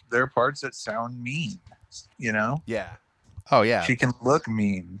 there are parts that sound mean, you know. Yeah. Oh yeah. She can look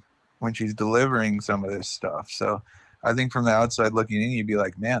mean when she's delivering some of this stuff. So I think from the outside looking in, you'd be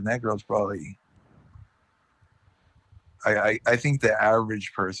like, man, that girl's probably, I think the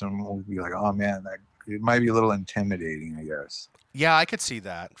average person will be like, oh man, that it might be a little intimidating, I guess. Yeah, I could see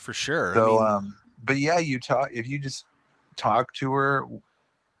that for sure. So, I mean, but yeah, if you just talk to her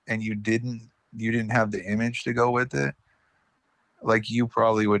and you didn't have the image to go with it, like you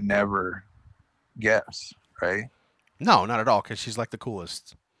probably would never guess, right? no, not at all, because she's like the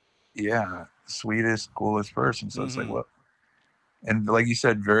coolest. Yeah, sweetest, coolest person. So it's like, Hmm. what? And like you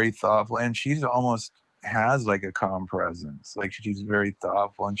said, very thoughtful, and she's almost has like a calm presence. Like she's very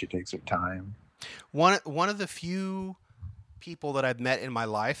thoughtful and she takes her time. One of the few people that I've met in my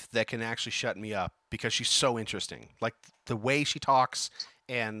life that can actually shut me up because she's so interesting. Like the way she talks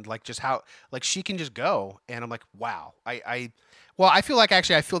and like just how like she can just go, and I'm like, wow. Well, I feel like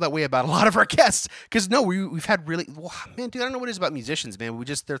actually I feel that way about a lot of our guests because no, we've had really well, man, dude. I don't know what it is about musicians, man.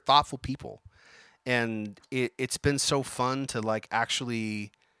 They're thoughtful people, and it's been so fun to like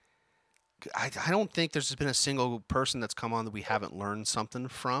actually. I don't think there's been a single person that's come on that we haven't learned something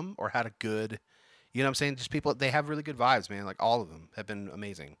from or had a good, you know what I'm saying? Just people, they have really good vibes, man. Like all of them have been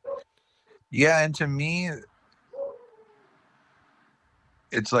amazing. Yeah, and to me,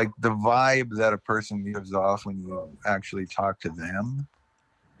 it's like the vibe that a person gives off when you actually talk to them.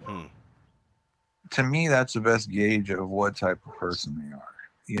 Hmm. To me, that's the best gauge of what type of person they are.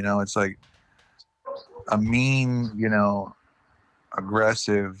 You know, it's like a mean, you know,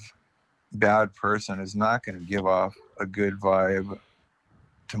 aggressive, bad person is not going to give off a good vibe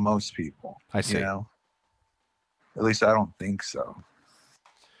to most people. I see. You know, at least I don't think so.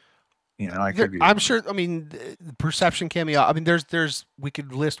 You know, I could be I'm wrong. sure. I mean, perception can be. I mean, there's. We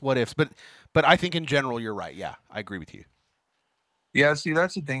could list what ifs, but I think in general you're right. Yeah, I agree with you. Yeah, see,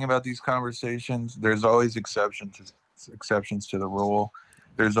 that's the thing about these conversations. There's always exceptions to the rule.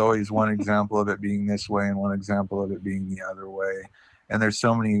 There's always one example of it being this way and one example of it being the other way. And there's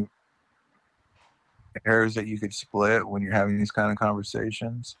so many hairs that you could split when you're having these kind of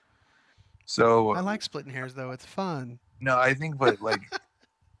conversations. So I like splitting hairs though. It's fun. no, I think, but like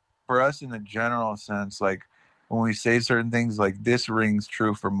for us in a general sense, like when we say certain things, like this rings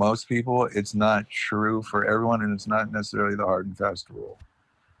true for most people, it's not true for everyone, and it's not necessarily the hard and fast rule.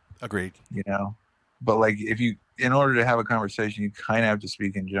 Agreed. You know, but like if you, in order to have a conversation, you kind of have to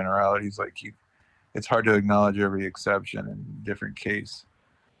speak in generalities. Like you, it's hard to acknowledge every exception in different case.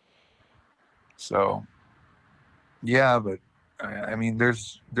 So yeah, but I mean,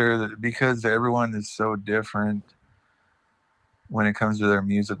 because everyone is so different when it comes to their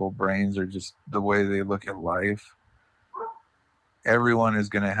musical brains or just the way they look at life. Everyone is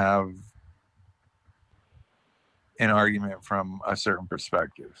going to have an argument from a certain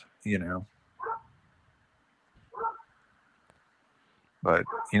perspective, you know. But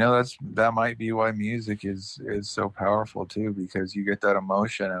you know, that might be why music is so powerful too, because you get that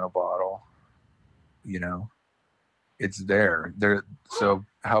emotion in a bottle. You know, it's there. So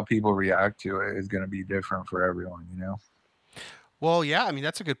how people react to it is going to be different for everyone. You know. Well, yeah. I mean,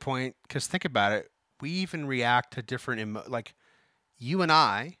 that's a good point because think about it. We even react to different like you and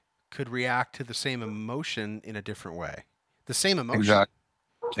I could react to the same emotion in a different way. The same emotion.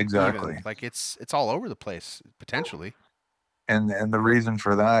 Exactly. Even. Like it's all over the place potentially. And the reason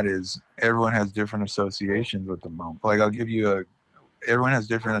for that is everyone has different associations with the moment. Like everyone has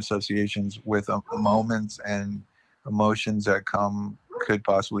different associations with moments and emotions that could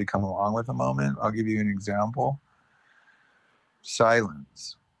possibly come along with a moment. I'll give you an example.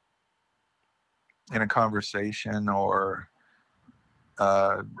 Silence in a conversation or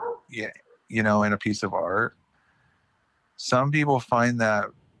you know, in a piece of art. Some people find that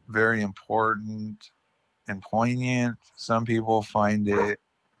very important and poignant. Some people find it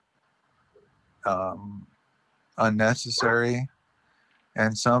unnecessary,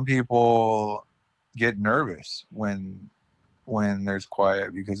 and some people get nervous when there's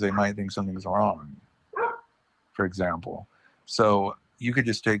quiet because they might think something's wrong, for example. So you could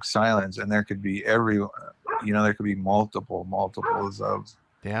just take silence, and there could be there could be multiples of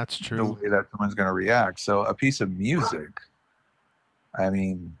That's the true. way that someone's going to react. So a piece of music, I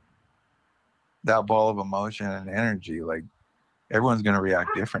mean, that ball of emotion and energy, like everyone's going to react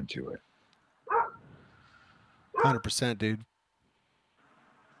different to it. 100%, dude.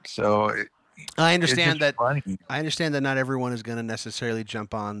 So I understand that. funny. I understand that not everyone is going to necessarily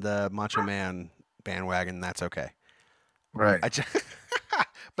jump on the Macho Man bandwagon. That's okay. Right.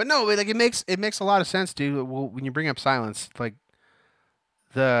 But no, like it makes a lot of sense, dude. Well, when you bring up silence, like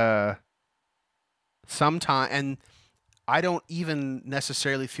the sometime, and I don't even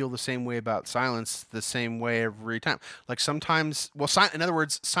necessarily feel the same way about silence the same way every time. Like sometimes, well, in other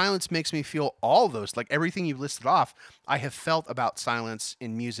words, silence makes me feel all those, like everything you've listed off. I have felt about silence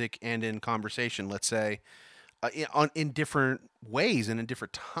in music and in conversation. Let's say in different ways and in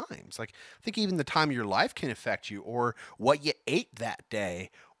different times. Like I think even the time of your life can affect you, or what you ate that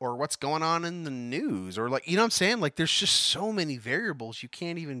day, or what's going on in the news, or like you know what I'm saying. Like there's just so many variables you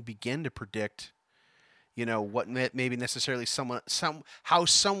can't even begin to predict. You know what maybe necessarily how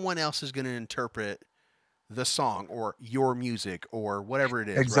someone else is going to interpret the song or your music or whatever it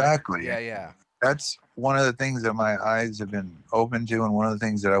is. Exactly. Right? Yeah. That's one of the things that my eyes have been open to, and one of the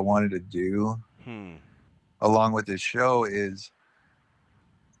things that I wanted to do along with this show is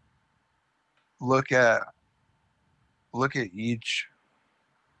look at each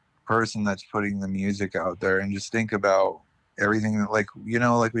person that's putting the music out there and just think about everything that, like, you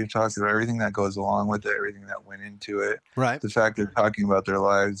know, like we've talked about, everything that goes along with it, everything that went into it. Right. The fact they're talking about their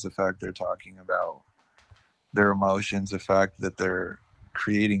lives, the fact they're talking about their emotions, the fact that they're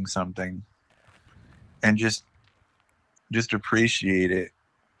creating something, and just appreciate it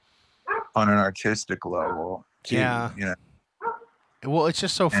on an artistic level too, yeah. You know. Well, it's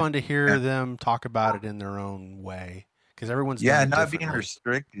just so fun to hear them talk about it in their own way, because everyone's not being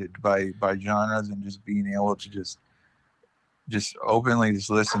restricted by genres, and just being able to just openly just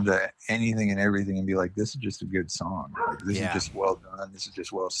listen to anything and everything and be like, this is just a good song. Like, this is just well done. This is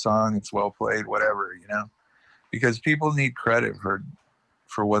just well sung. It's well played, whatever, you know, because people need credit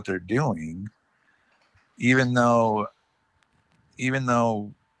for what they're doing, even though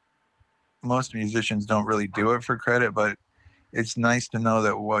most musicians don't really do it for credit, but it's nice to know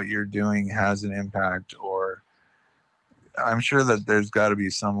that what you're doing has an impact, or I'm sure that there's got to be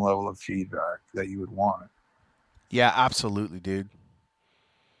some level of feedback that you would want. Yeah, absolutely, dude.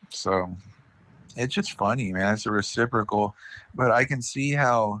 So it's just funny, man. It's a reciprocal, but I can see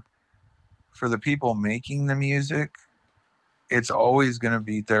how for the people making the music, it's always going to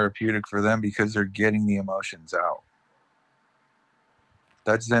be therapeutic for them because they're getting the emotions out.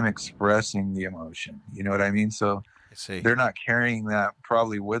 That's them expressing the emotion. You know what I mean? So they're not carrying that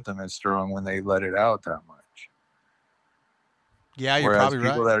probably with them as strong when they let it out that much. Yeah, you're probably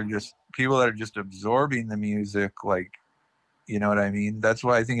right. People that are just absorbing the music, like, you know what I mean? That's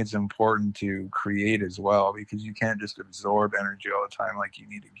why I think it's important to create as well, because you can't just absorb energy all the time. Like, you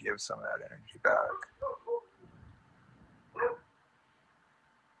need to give some of that energy back.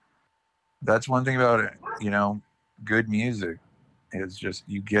 That's one thing about it, you know, good music is just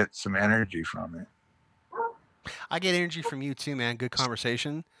you get some energy from it. I get energy from you too, man. Good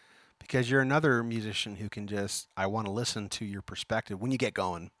conversation, because you're another musician who can just, I want to listen to your perspective when you get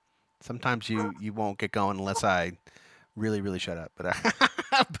going. Sometimes you won't get going unless I really shut up.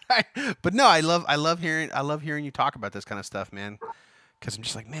 But no, I love hearing you talk about this kind of stuff, man. Because I'm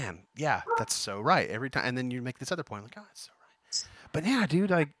just like, man, yeah, that's so right every time. And then you make this other point, like, oh, that's so right. But yeah,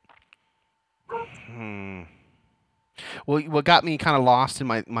 dude, like, well, what got me kind of lost in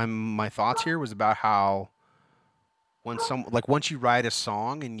my thoughts here was about how once you write a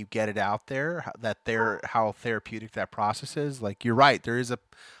song and you get it out there, how therapeutic that process is. Like, you're right, there is a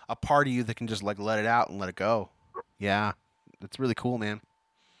part of you that can just like let it out and let it go. Yeah, that's really cool, man.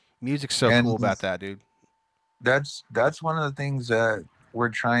 Music's so cool about that, dude. That's one of the things that we're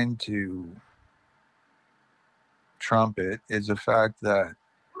trying to trumpet, is the fact that,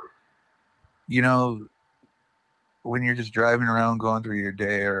 you know, when you're just driving around going through your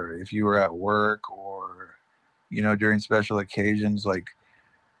day, or if you were at work, or, you know, during special occasions, like,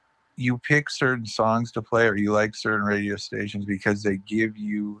 you pick certain songs to play, or you like certain radio stations because they're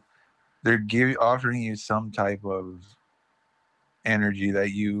offering you some type of energy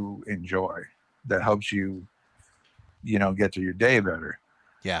that you enjoy, that helps you, you know, get through your day better.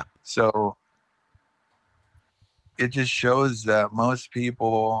 Yeah. So it just shows that most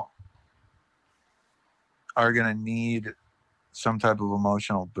people are going to need some type of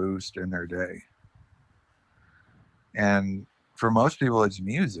emotional boost in their day. And for most people, it's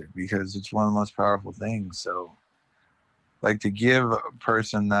music, because it's one of the most powerful things. So, like, to give a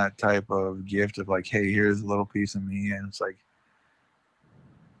person that type of gift of like, hey, here's a little piece of me. And it's like,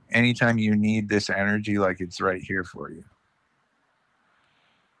 anytime you need this energy, like, it's right here for you.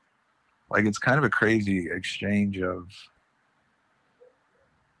 Like, it's kind of a crazy exchange of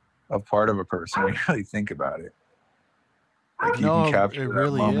part of a person when you really think about it. Like you No, can capture it that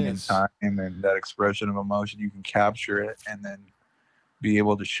really moment is. in time and that expression of emotion. You can capture it and then be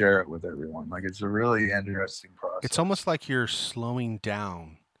able to share it with everyone. Like it's a really interesting process. It's almost like you're slowing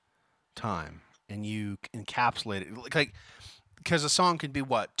down time and you encapsulate it. Like, because a song could be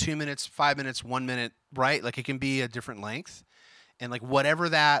what, 2 minutes, 5 minutes, 1 minute, right? Like it can be a different length. And like whatever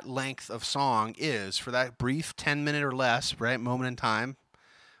that length of song is for that brief 10-minute or less, right, moment in time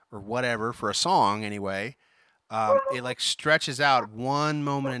or whatever for a song anyway, it like stretches out one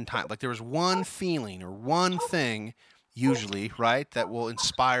moment in time. Like there was one feeling or one thing usually, right, that will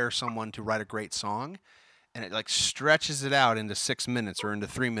inspire someone to write a great song. And it like stretches it out into 6 minutes or into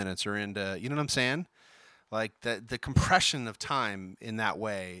 3 minutes or into, you know what I'm saying? Like the compression of time in that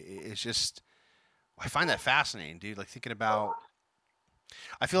way is just, I find that fascinating, dude. Like thinking about,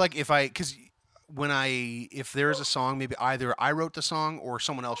 I feel like if there's a song, maybe either I wrote the song or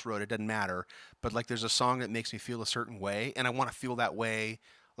someone else wrote it, doesn't matter. But like there's a song that makes me feel a certain way and I want to feel that way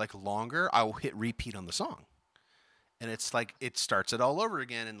like longer, I will hit repeat on the song. And it's like, it starts it all over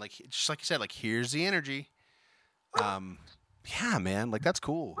again. And like, just like you said, like, here's the energy. Yeah, man, like that's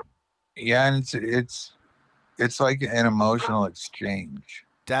cool. Yeah, and it's like an emotional exchange.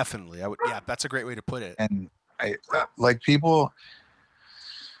 Definitely. Yeah, that's a great way to put it. And I like people.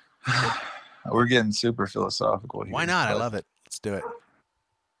 We're getting super philosophical here. Why not? I love it. Let's do it.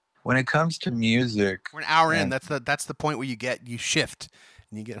 When it comes to music, we're an hour in. That's the point where you shift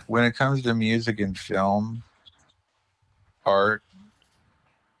and you get. When it comes to music and film, art,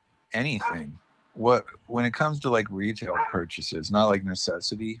 anything. When it comes to like retail purchases, not like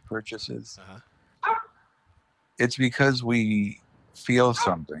necessity purchases, it's because we feel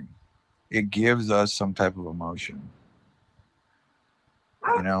something. It gives us some type of emotion.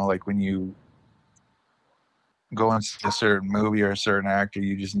 You know, like when you go and see a certain movie or a certain actor,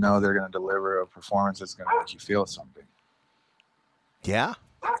 you just know they're going to deliver a performance that's going to make you feel something. Yeah.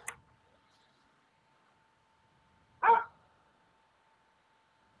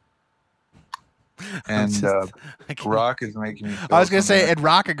 And Rock is making me feel I was going to say, and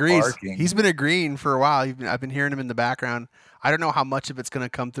Rock agrees. Barking. He's been agreeing for a while. I've been hearing him in the background. I don't know how much of it's going to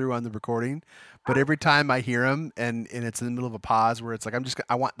come through on the recording, but every time I hear him and it's in the middle of a pause where it's like,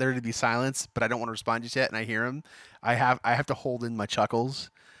 I want there to be silence, but I don't want to respond just yet. And I hear him, I have to hold in my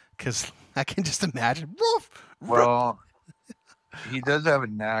chuckles because I can just imagine. Well, he does have a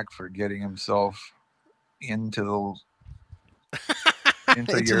knack for getting himself into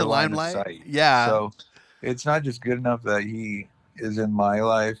your limelight. Sight. Yeah. So it's not just good enough that he is in my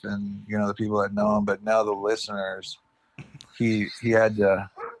life and the people that know him, but now the listeners. He had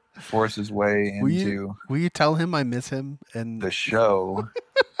to force his way into. Will you tell him I miss him and the show?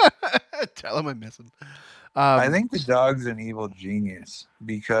 Tell him I miss him. I think the dog's an evil genius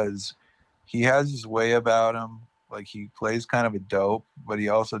because he has his way about him. Like he plays kind of a dope, but he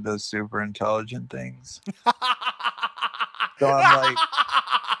also does super intelligent things. So I'm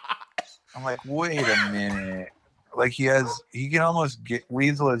like, wait a minute. Like he can almost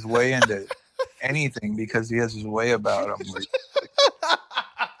weasel his way into anything because he has his way about him. Like,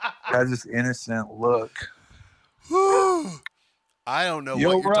 he has this innocent look. I don't know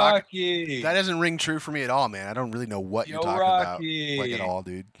what you're talking. That doesn't ring true for me at all, man. I don't really know what you're talking about, like at all,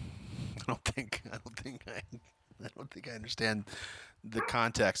 dude. I don't think I understand the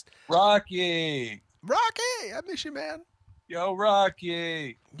context. Rocky, I miss you, man. Yo,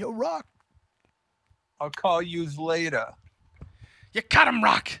 Rocky. Yo, Rock. I'll call you later. You cut him,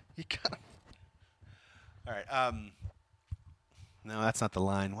 Rock. You cut him. All right. No, that's not the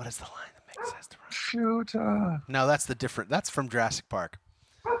line. What is the line that makes sense to Rock? Shooter. No, that's from Jurassic Park.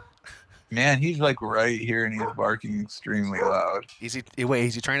 Man, he's like right here and he's barking extremely loud. Is he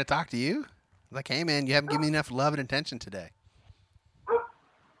trying to talk to you? Like, hey, man, you haven't given me enough love and attention today.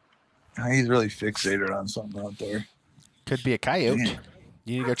 He's really fixated on something out there. Could be a coyote. Man.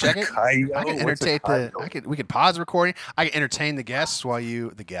 You need to go check it. Coyote? I can entertain we could pause the recording. I can entertain the guests while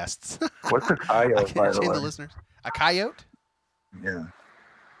the guests. What's a coyote? I can entertain the listeners. A coyote? Yeah.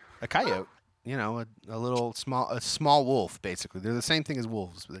 A coyote. A small wolf, basically. They're the same thing as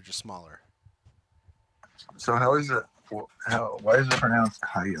wolves, but they're just smaller. So why is it pronounced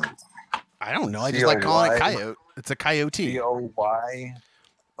coyote? I don't know. I just like calling it coyote. It's a coyote.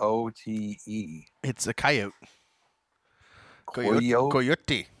 Coyote. It's a coyote.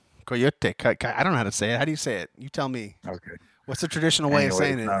 Coyote. Coyote. I don't know how to say it. How do you say it? You tell me. Okay. What's the traditional way of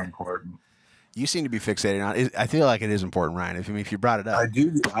saying it's it? Not important. You seem to be fixated on it. I feel like it is important, Ryan. If you brought it up. I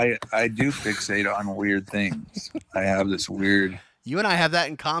do fixate on weird things. I have this weird. You and I have that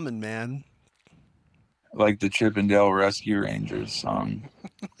in common, man. Like the Chippendale Rescue Rangers song.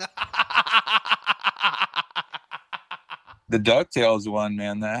 The DuckTales one,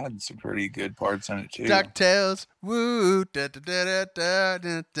 man, that had some pretty good parts in it too. DuckTales, woo, da da da da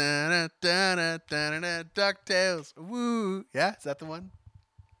da da da da da. DuckTales, woo. Yeah, is that the one?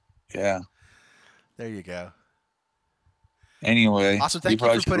 Yeah. There you go. Anyway, Also, we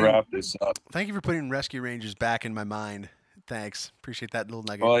probably should wrap this up. Thank you for putting Rescue Rangers back in my mind. Thanks. Appreciate that little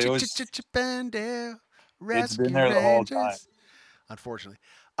nugget. Well, Rescue it's been there the whole time. Unfortunately.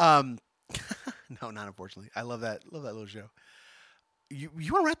 No, not unfortunately. I love that little show. You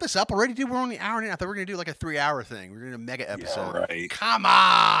want to wrap this up already, dude? We're only an hour and a half. I thought we were going to do like a 3-hour thing. We're going to do a mega episode. Yeah, right. Come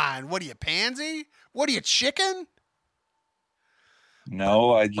on. What are you, pansy? What are you, chicken?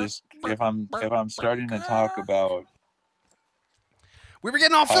 No, I just if I'm starting to talk about. We were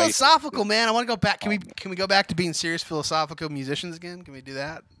getting all philosophical, man. I want to go back. Can we go back to being serious philosophical musicians again? Can we do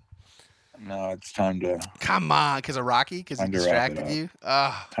that? No, it's time to. Come on, because of Rocky, because he distracted you.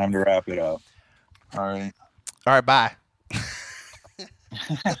 Time to wrap it up. All right. All right. Bye.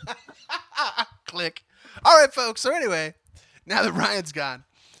 Click. All right, folks. So anyway, now that Ryan's gone,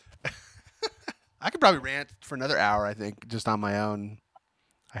 I could probably rant for another hour. I think just on my own.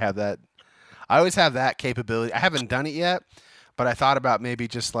 I always have that capability. I haven't done it yet. But I thought about maybe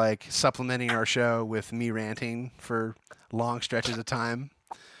just like supplementing our show with me ranting for long stretches of time.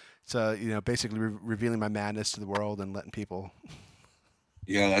 So, basically revealing my madness to the world and letting people.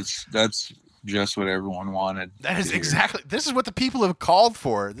 Yeah, that's just what everyone wanted. That is exactly. This is what the people have called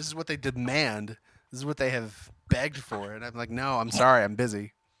for. This is what they demand. This is what they have begged for. And I'm like, no, I'm sorry. I'm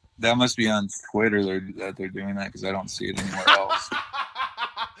busy. That must be on Twitter that they're doing that because I don't see it anywhere else.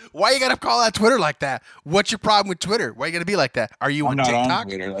 Why you gotta call out Twitter like that? What's your problem with Twitter? Why you gotta be like that? Are you on TikTok? I'm not on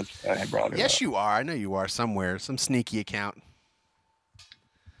Twitter. I brought it yes, up. You are. I know you are somewhere. Some sneaky account.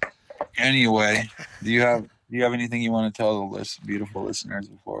 Anyway, do you have anything you want to tell the beautiful listeners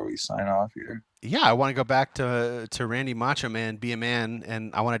before we sign off here? Yeah, I want to go back to Randy Macho Man, Be a Man,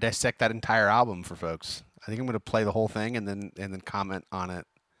 and I want to dissect that entire album for folks. I think I'm going to play the whole thing and then comment on it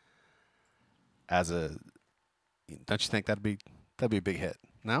as a. Don't you think that'd be a big hit?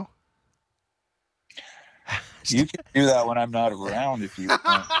 No. You can do that when I'm not around if you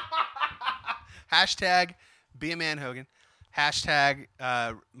want. Hashtag Be a Man Hogan. Hashtag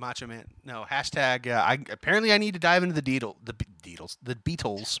Macho Man. No. Hashtag. Apparently I need to dive into the Beatles.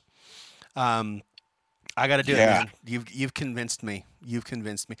 I got to do it, man. You've convinced me.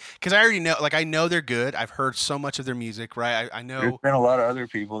 Because I already know. Like I know they're good. I've heard so much of their music. Right. I know. There's been a lot of other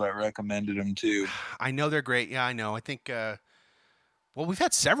people that recommended them too. I know they're great. Yeah, I know. I think. Well, we've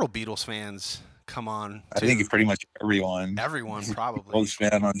had several Beatles fans come on. I think pretty much everyone. Everyone probably. Beatles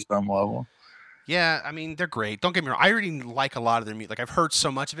fan on some level. Yeah, I mean they're great. Don't get me wrong. I already like a lot of their music. Like I've heard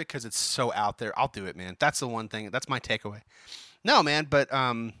so much of it because it's so out there. I'll do it, man. That's the one thing. That's my takeaway. No, man, but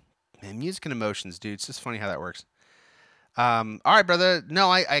man, music and emotions, dude. It's just funny how that works. All right, brother.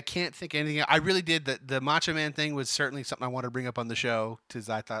 No, I can't think of anything. I really did. The Macho Man thing was certainly something I wanted to bring up on the show because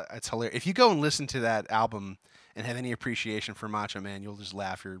I thought it's hilarious. If you go and listen to that album and have any appreciation for Macho Man, you'll just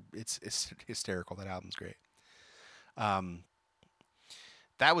laugh. It's hysterical. That album's great. That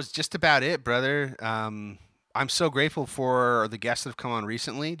was just about it, brother. I'm so grateful for the guests that have come on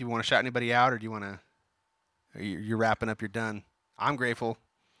recently. Do you want to shout anybody out, or do you want to? You're wrapping up. You're done. I'm grateful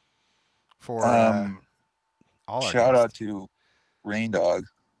for all. Shout out to Rain Dog.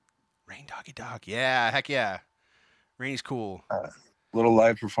 Rain Doggy Dog. Yeah, heck yeah. Rainy's cool. Little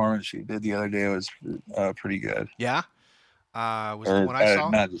live performance she did the other day was pretty good. Yeah. Was the one I saw?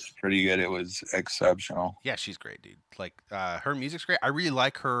 Not just pretty good. It was exceptional. Yeah, she's great, dude. Like her music's great. I really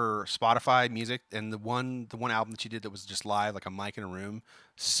like her Spotify music, and the one album that she did that was just live, like a mic in a room.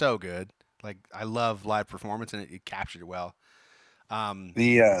 So good. Like I love live performance, and it captured it well.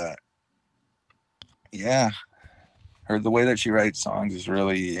 The way that she writes songs is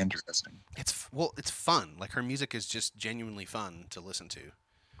really interesting. It's fun. Like her music is just genuinely fun to listen to.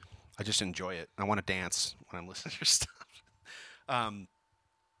 I just enjoy it. I want to dance when I'm listening to her stuff.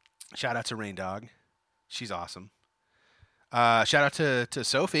 Shout out to Rain Dog. She's awesome. Shout out to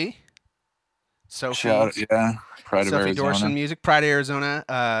Sophie. Pride of Arizona. Dorson Music, Pride of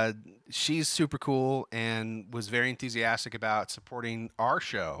Arizona. She's super cool and was very enthusiastic about supporting our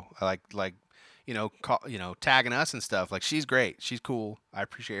show. Like tagging us and stuff. Like she's great. She's cool. I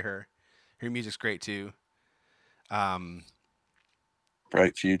appreciate her. Her music's great too. Bright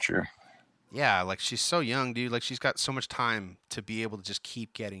future. Yeah, like she's so young, dude. Like she's got so much time to be able to just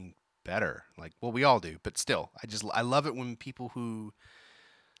keep getting better. Like, well, we all do, but still, I love it when people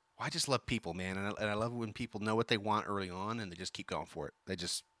I just love people, man, and I love it when people know what they want early on and they just keep going for it. They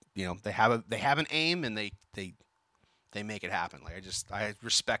just, they have an aim and they make it happen. Like I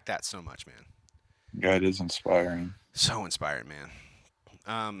respect that so much, man. God is inspiring. So inspired, man.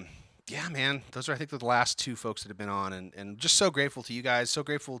 Yeah, man. Those are, I think, the last two folks that have been on, and just so grateful to you guys. So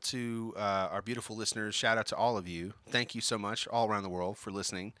grateful to our beautiful listeners. Shout out to all of you. Thank you so much, all around the world, for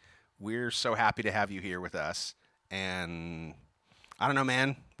listening. We're so happy to have you here with us. And I don't know,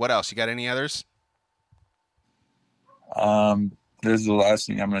 man. What else? You got any others? This is the last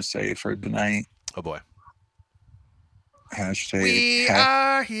thing I'm gonna say for tonight. Oh boy. Hashtag. We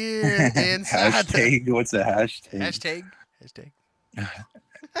are here inside. Hashtag. What's the hashtag? Hashtag.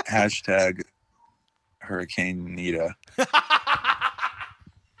 Hashtag Hurricane Nita.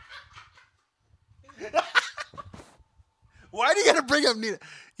 Why do you gotta bring up Nita?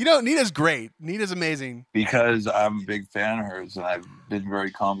 You know, Nita's great. Nita's amazing. Because I'm a big fan of hers, and I've been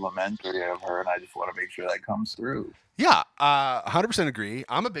very complimentary of her, and I just want to make sure that comes through. Yeah, 100% agree.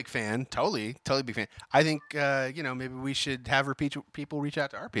 I'm a big fan. Totally big fan. I think, maybe we should have her people reach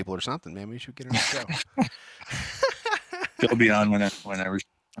out to our people or something. Maybe we should get her on the show. She'll be on whenever.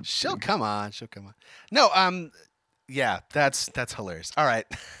 She'll come on. No, yeah, that's hilarious. All right.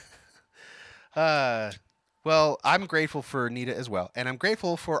 Well, I'm grateful for Nita as well, and I'm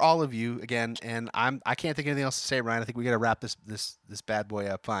grateful for all of you again. And I can't think of anything else to say, Ryan. I think we got to wrap this bad boy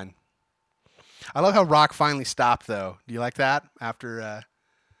up. Fine. I love how Rock finally stopped, though. Do you like that? After,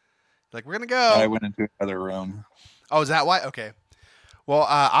 like, we're gonna go. I went into another room. Oh, is that why? Okay. Well,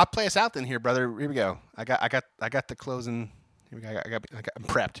 I'll play us out then, here, brother. Here we go. I got the closing. Here we go. I'm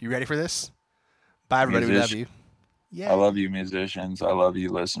prepped. You ready for this? Bye, everybody. We love you. Yeah. I love you, musicians. I love you,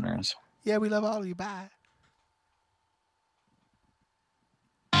 listeners. Yeah, we love all of you. Bye.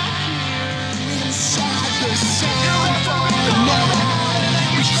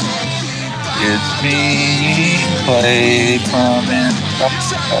 It's being played from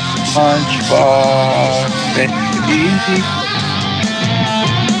Lunchbox, baby.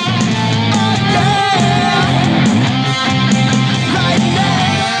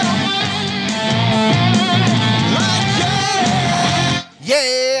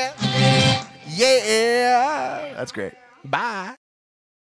 Yeah. That's great. Bye.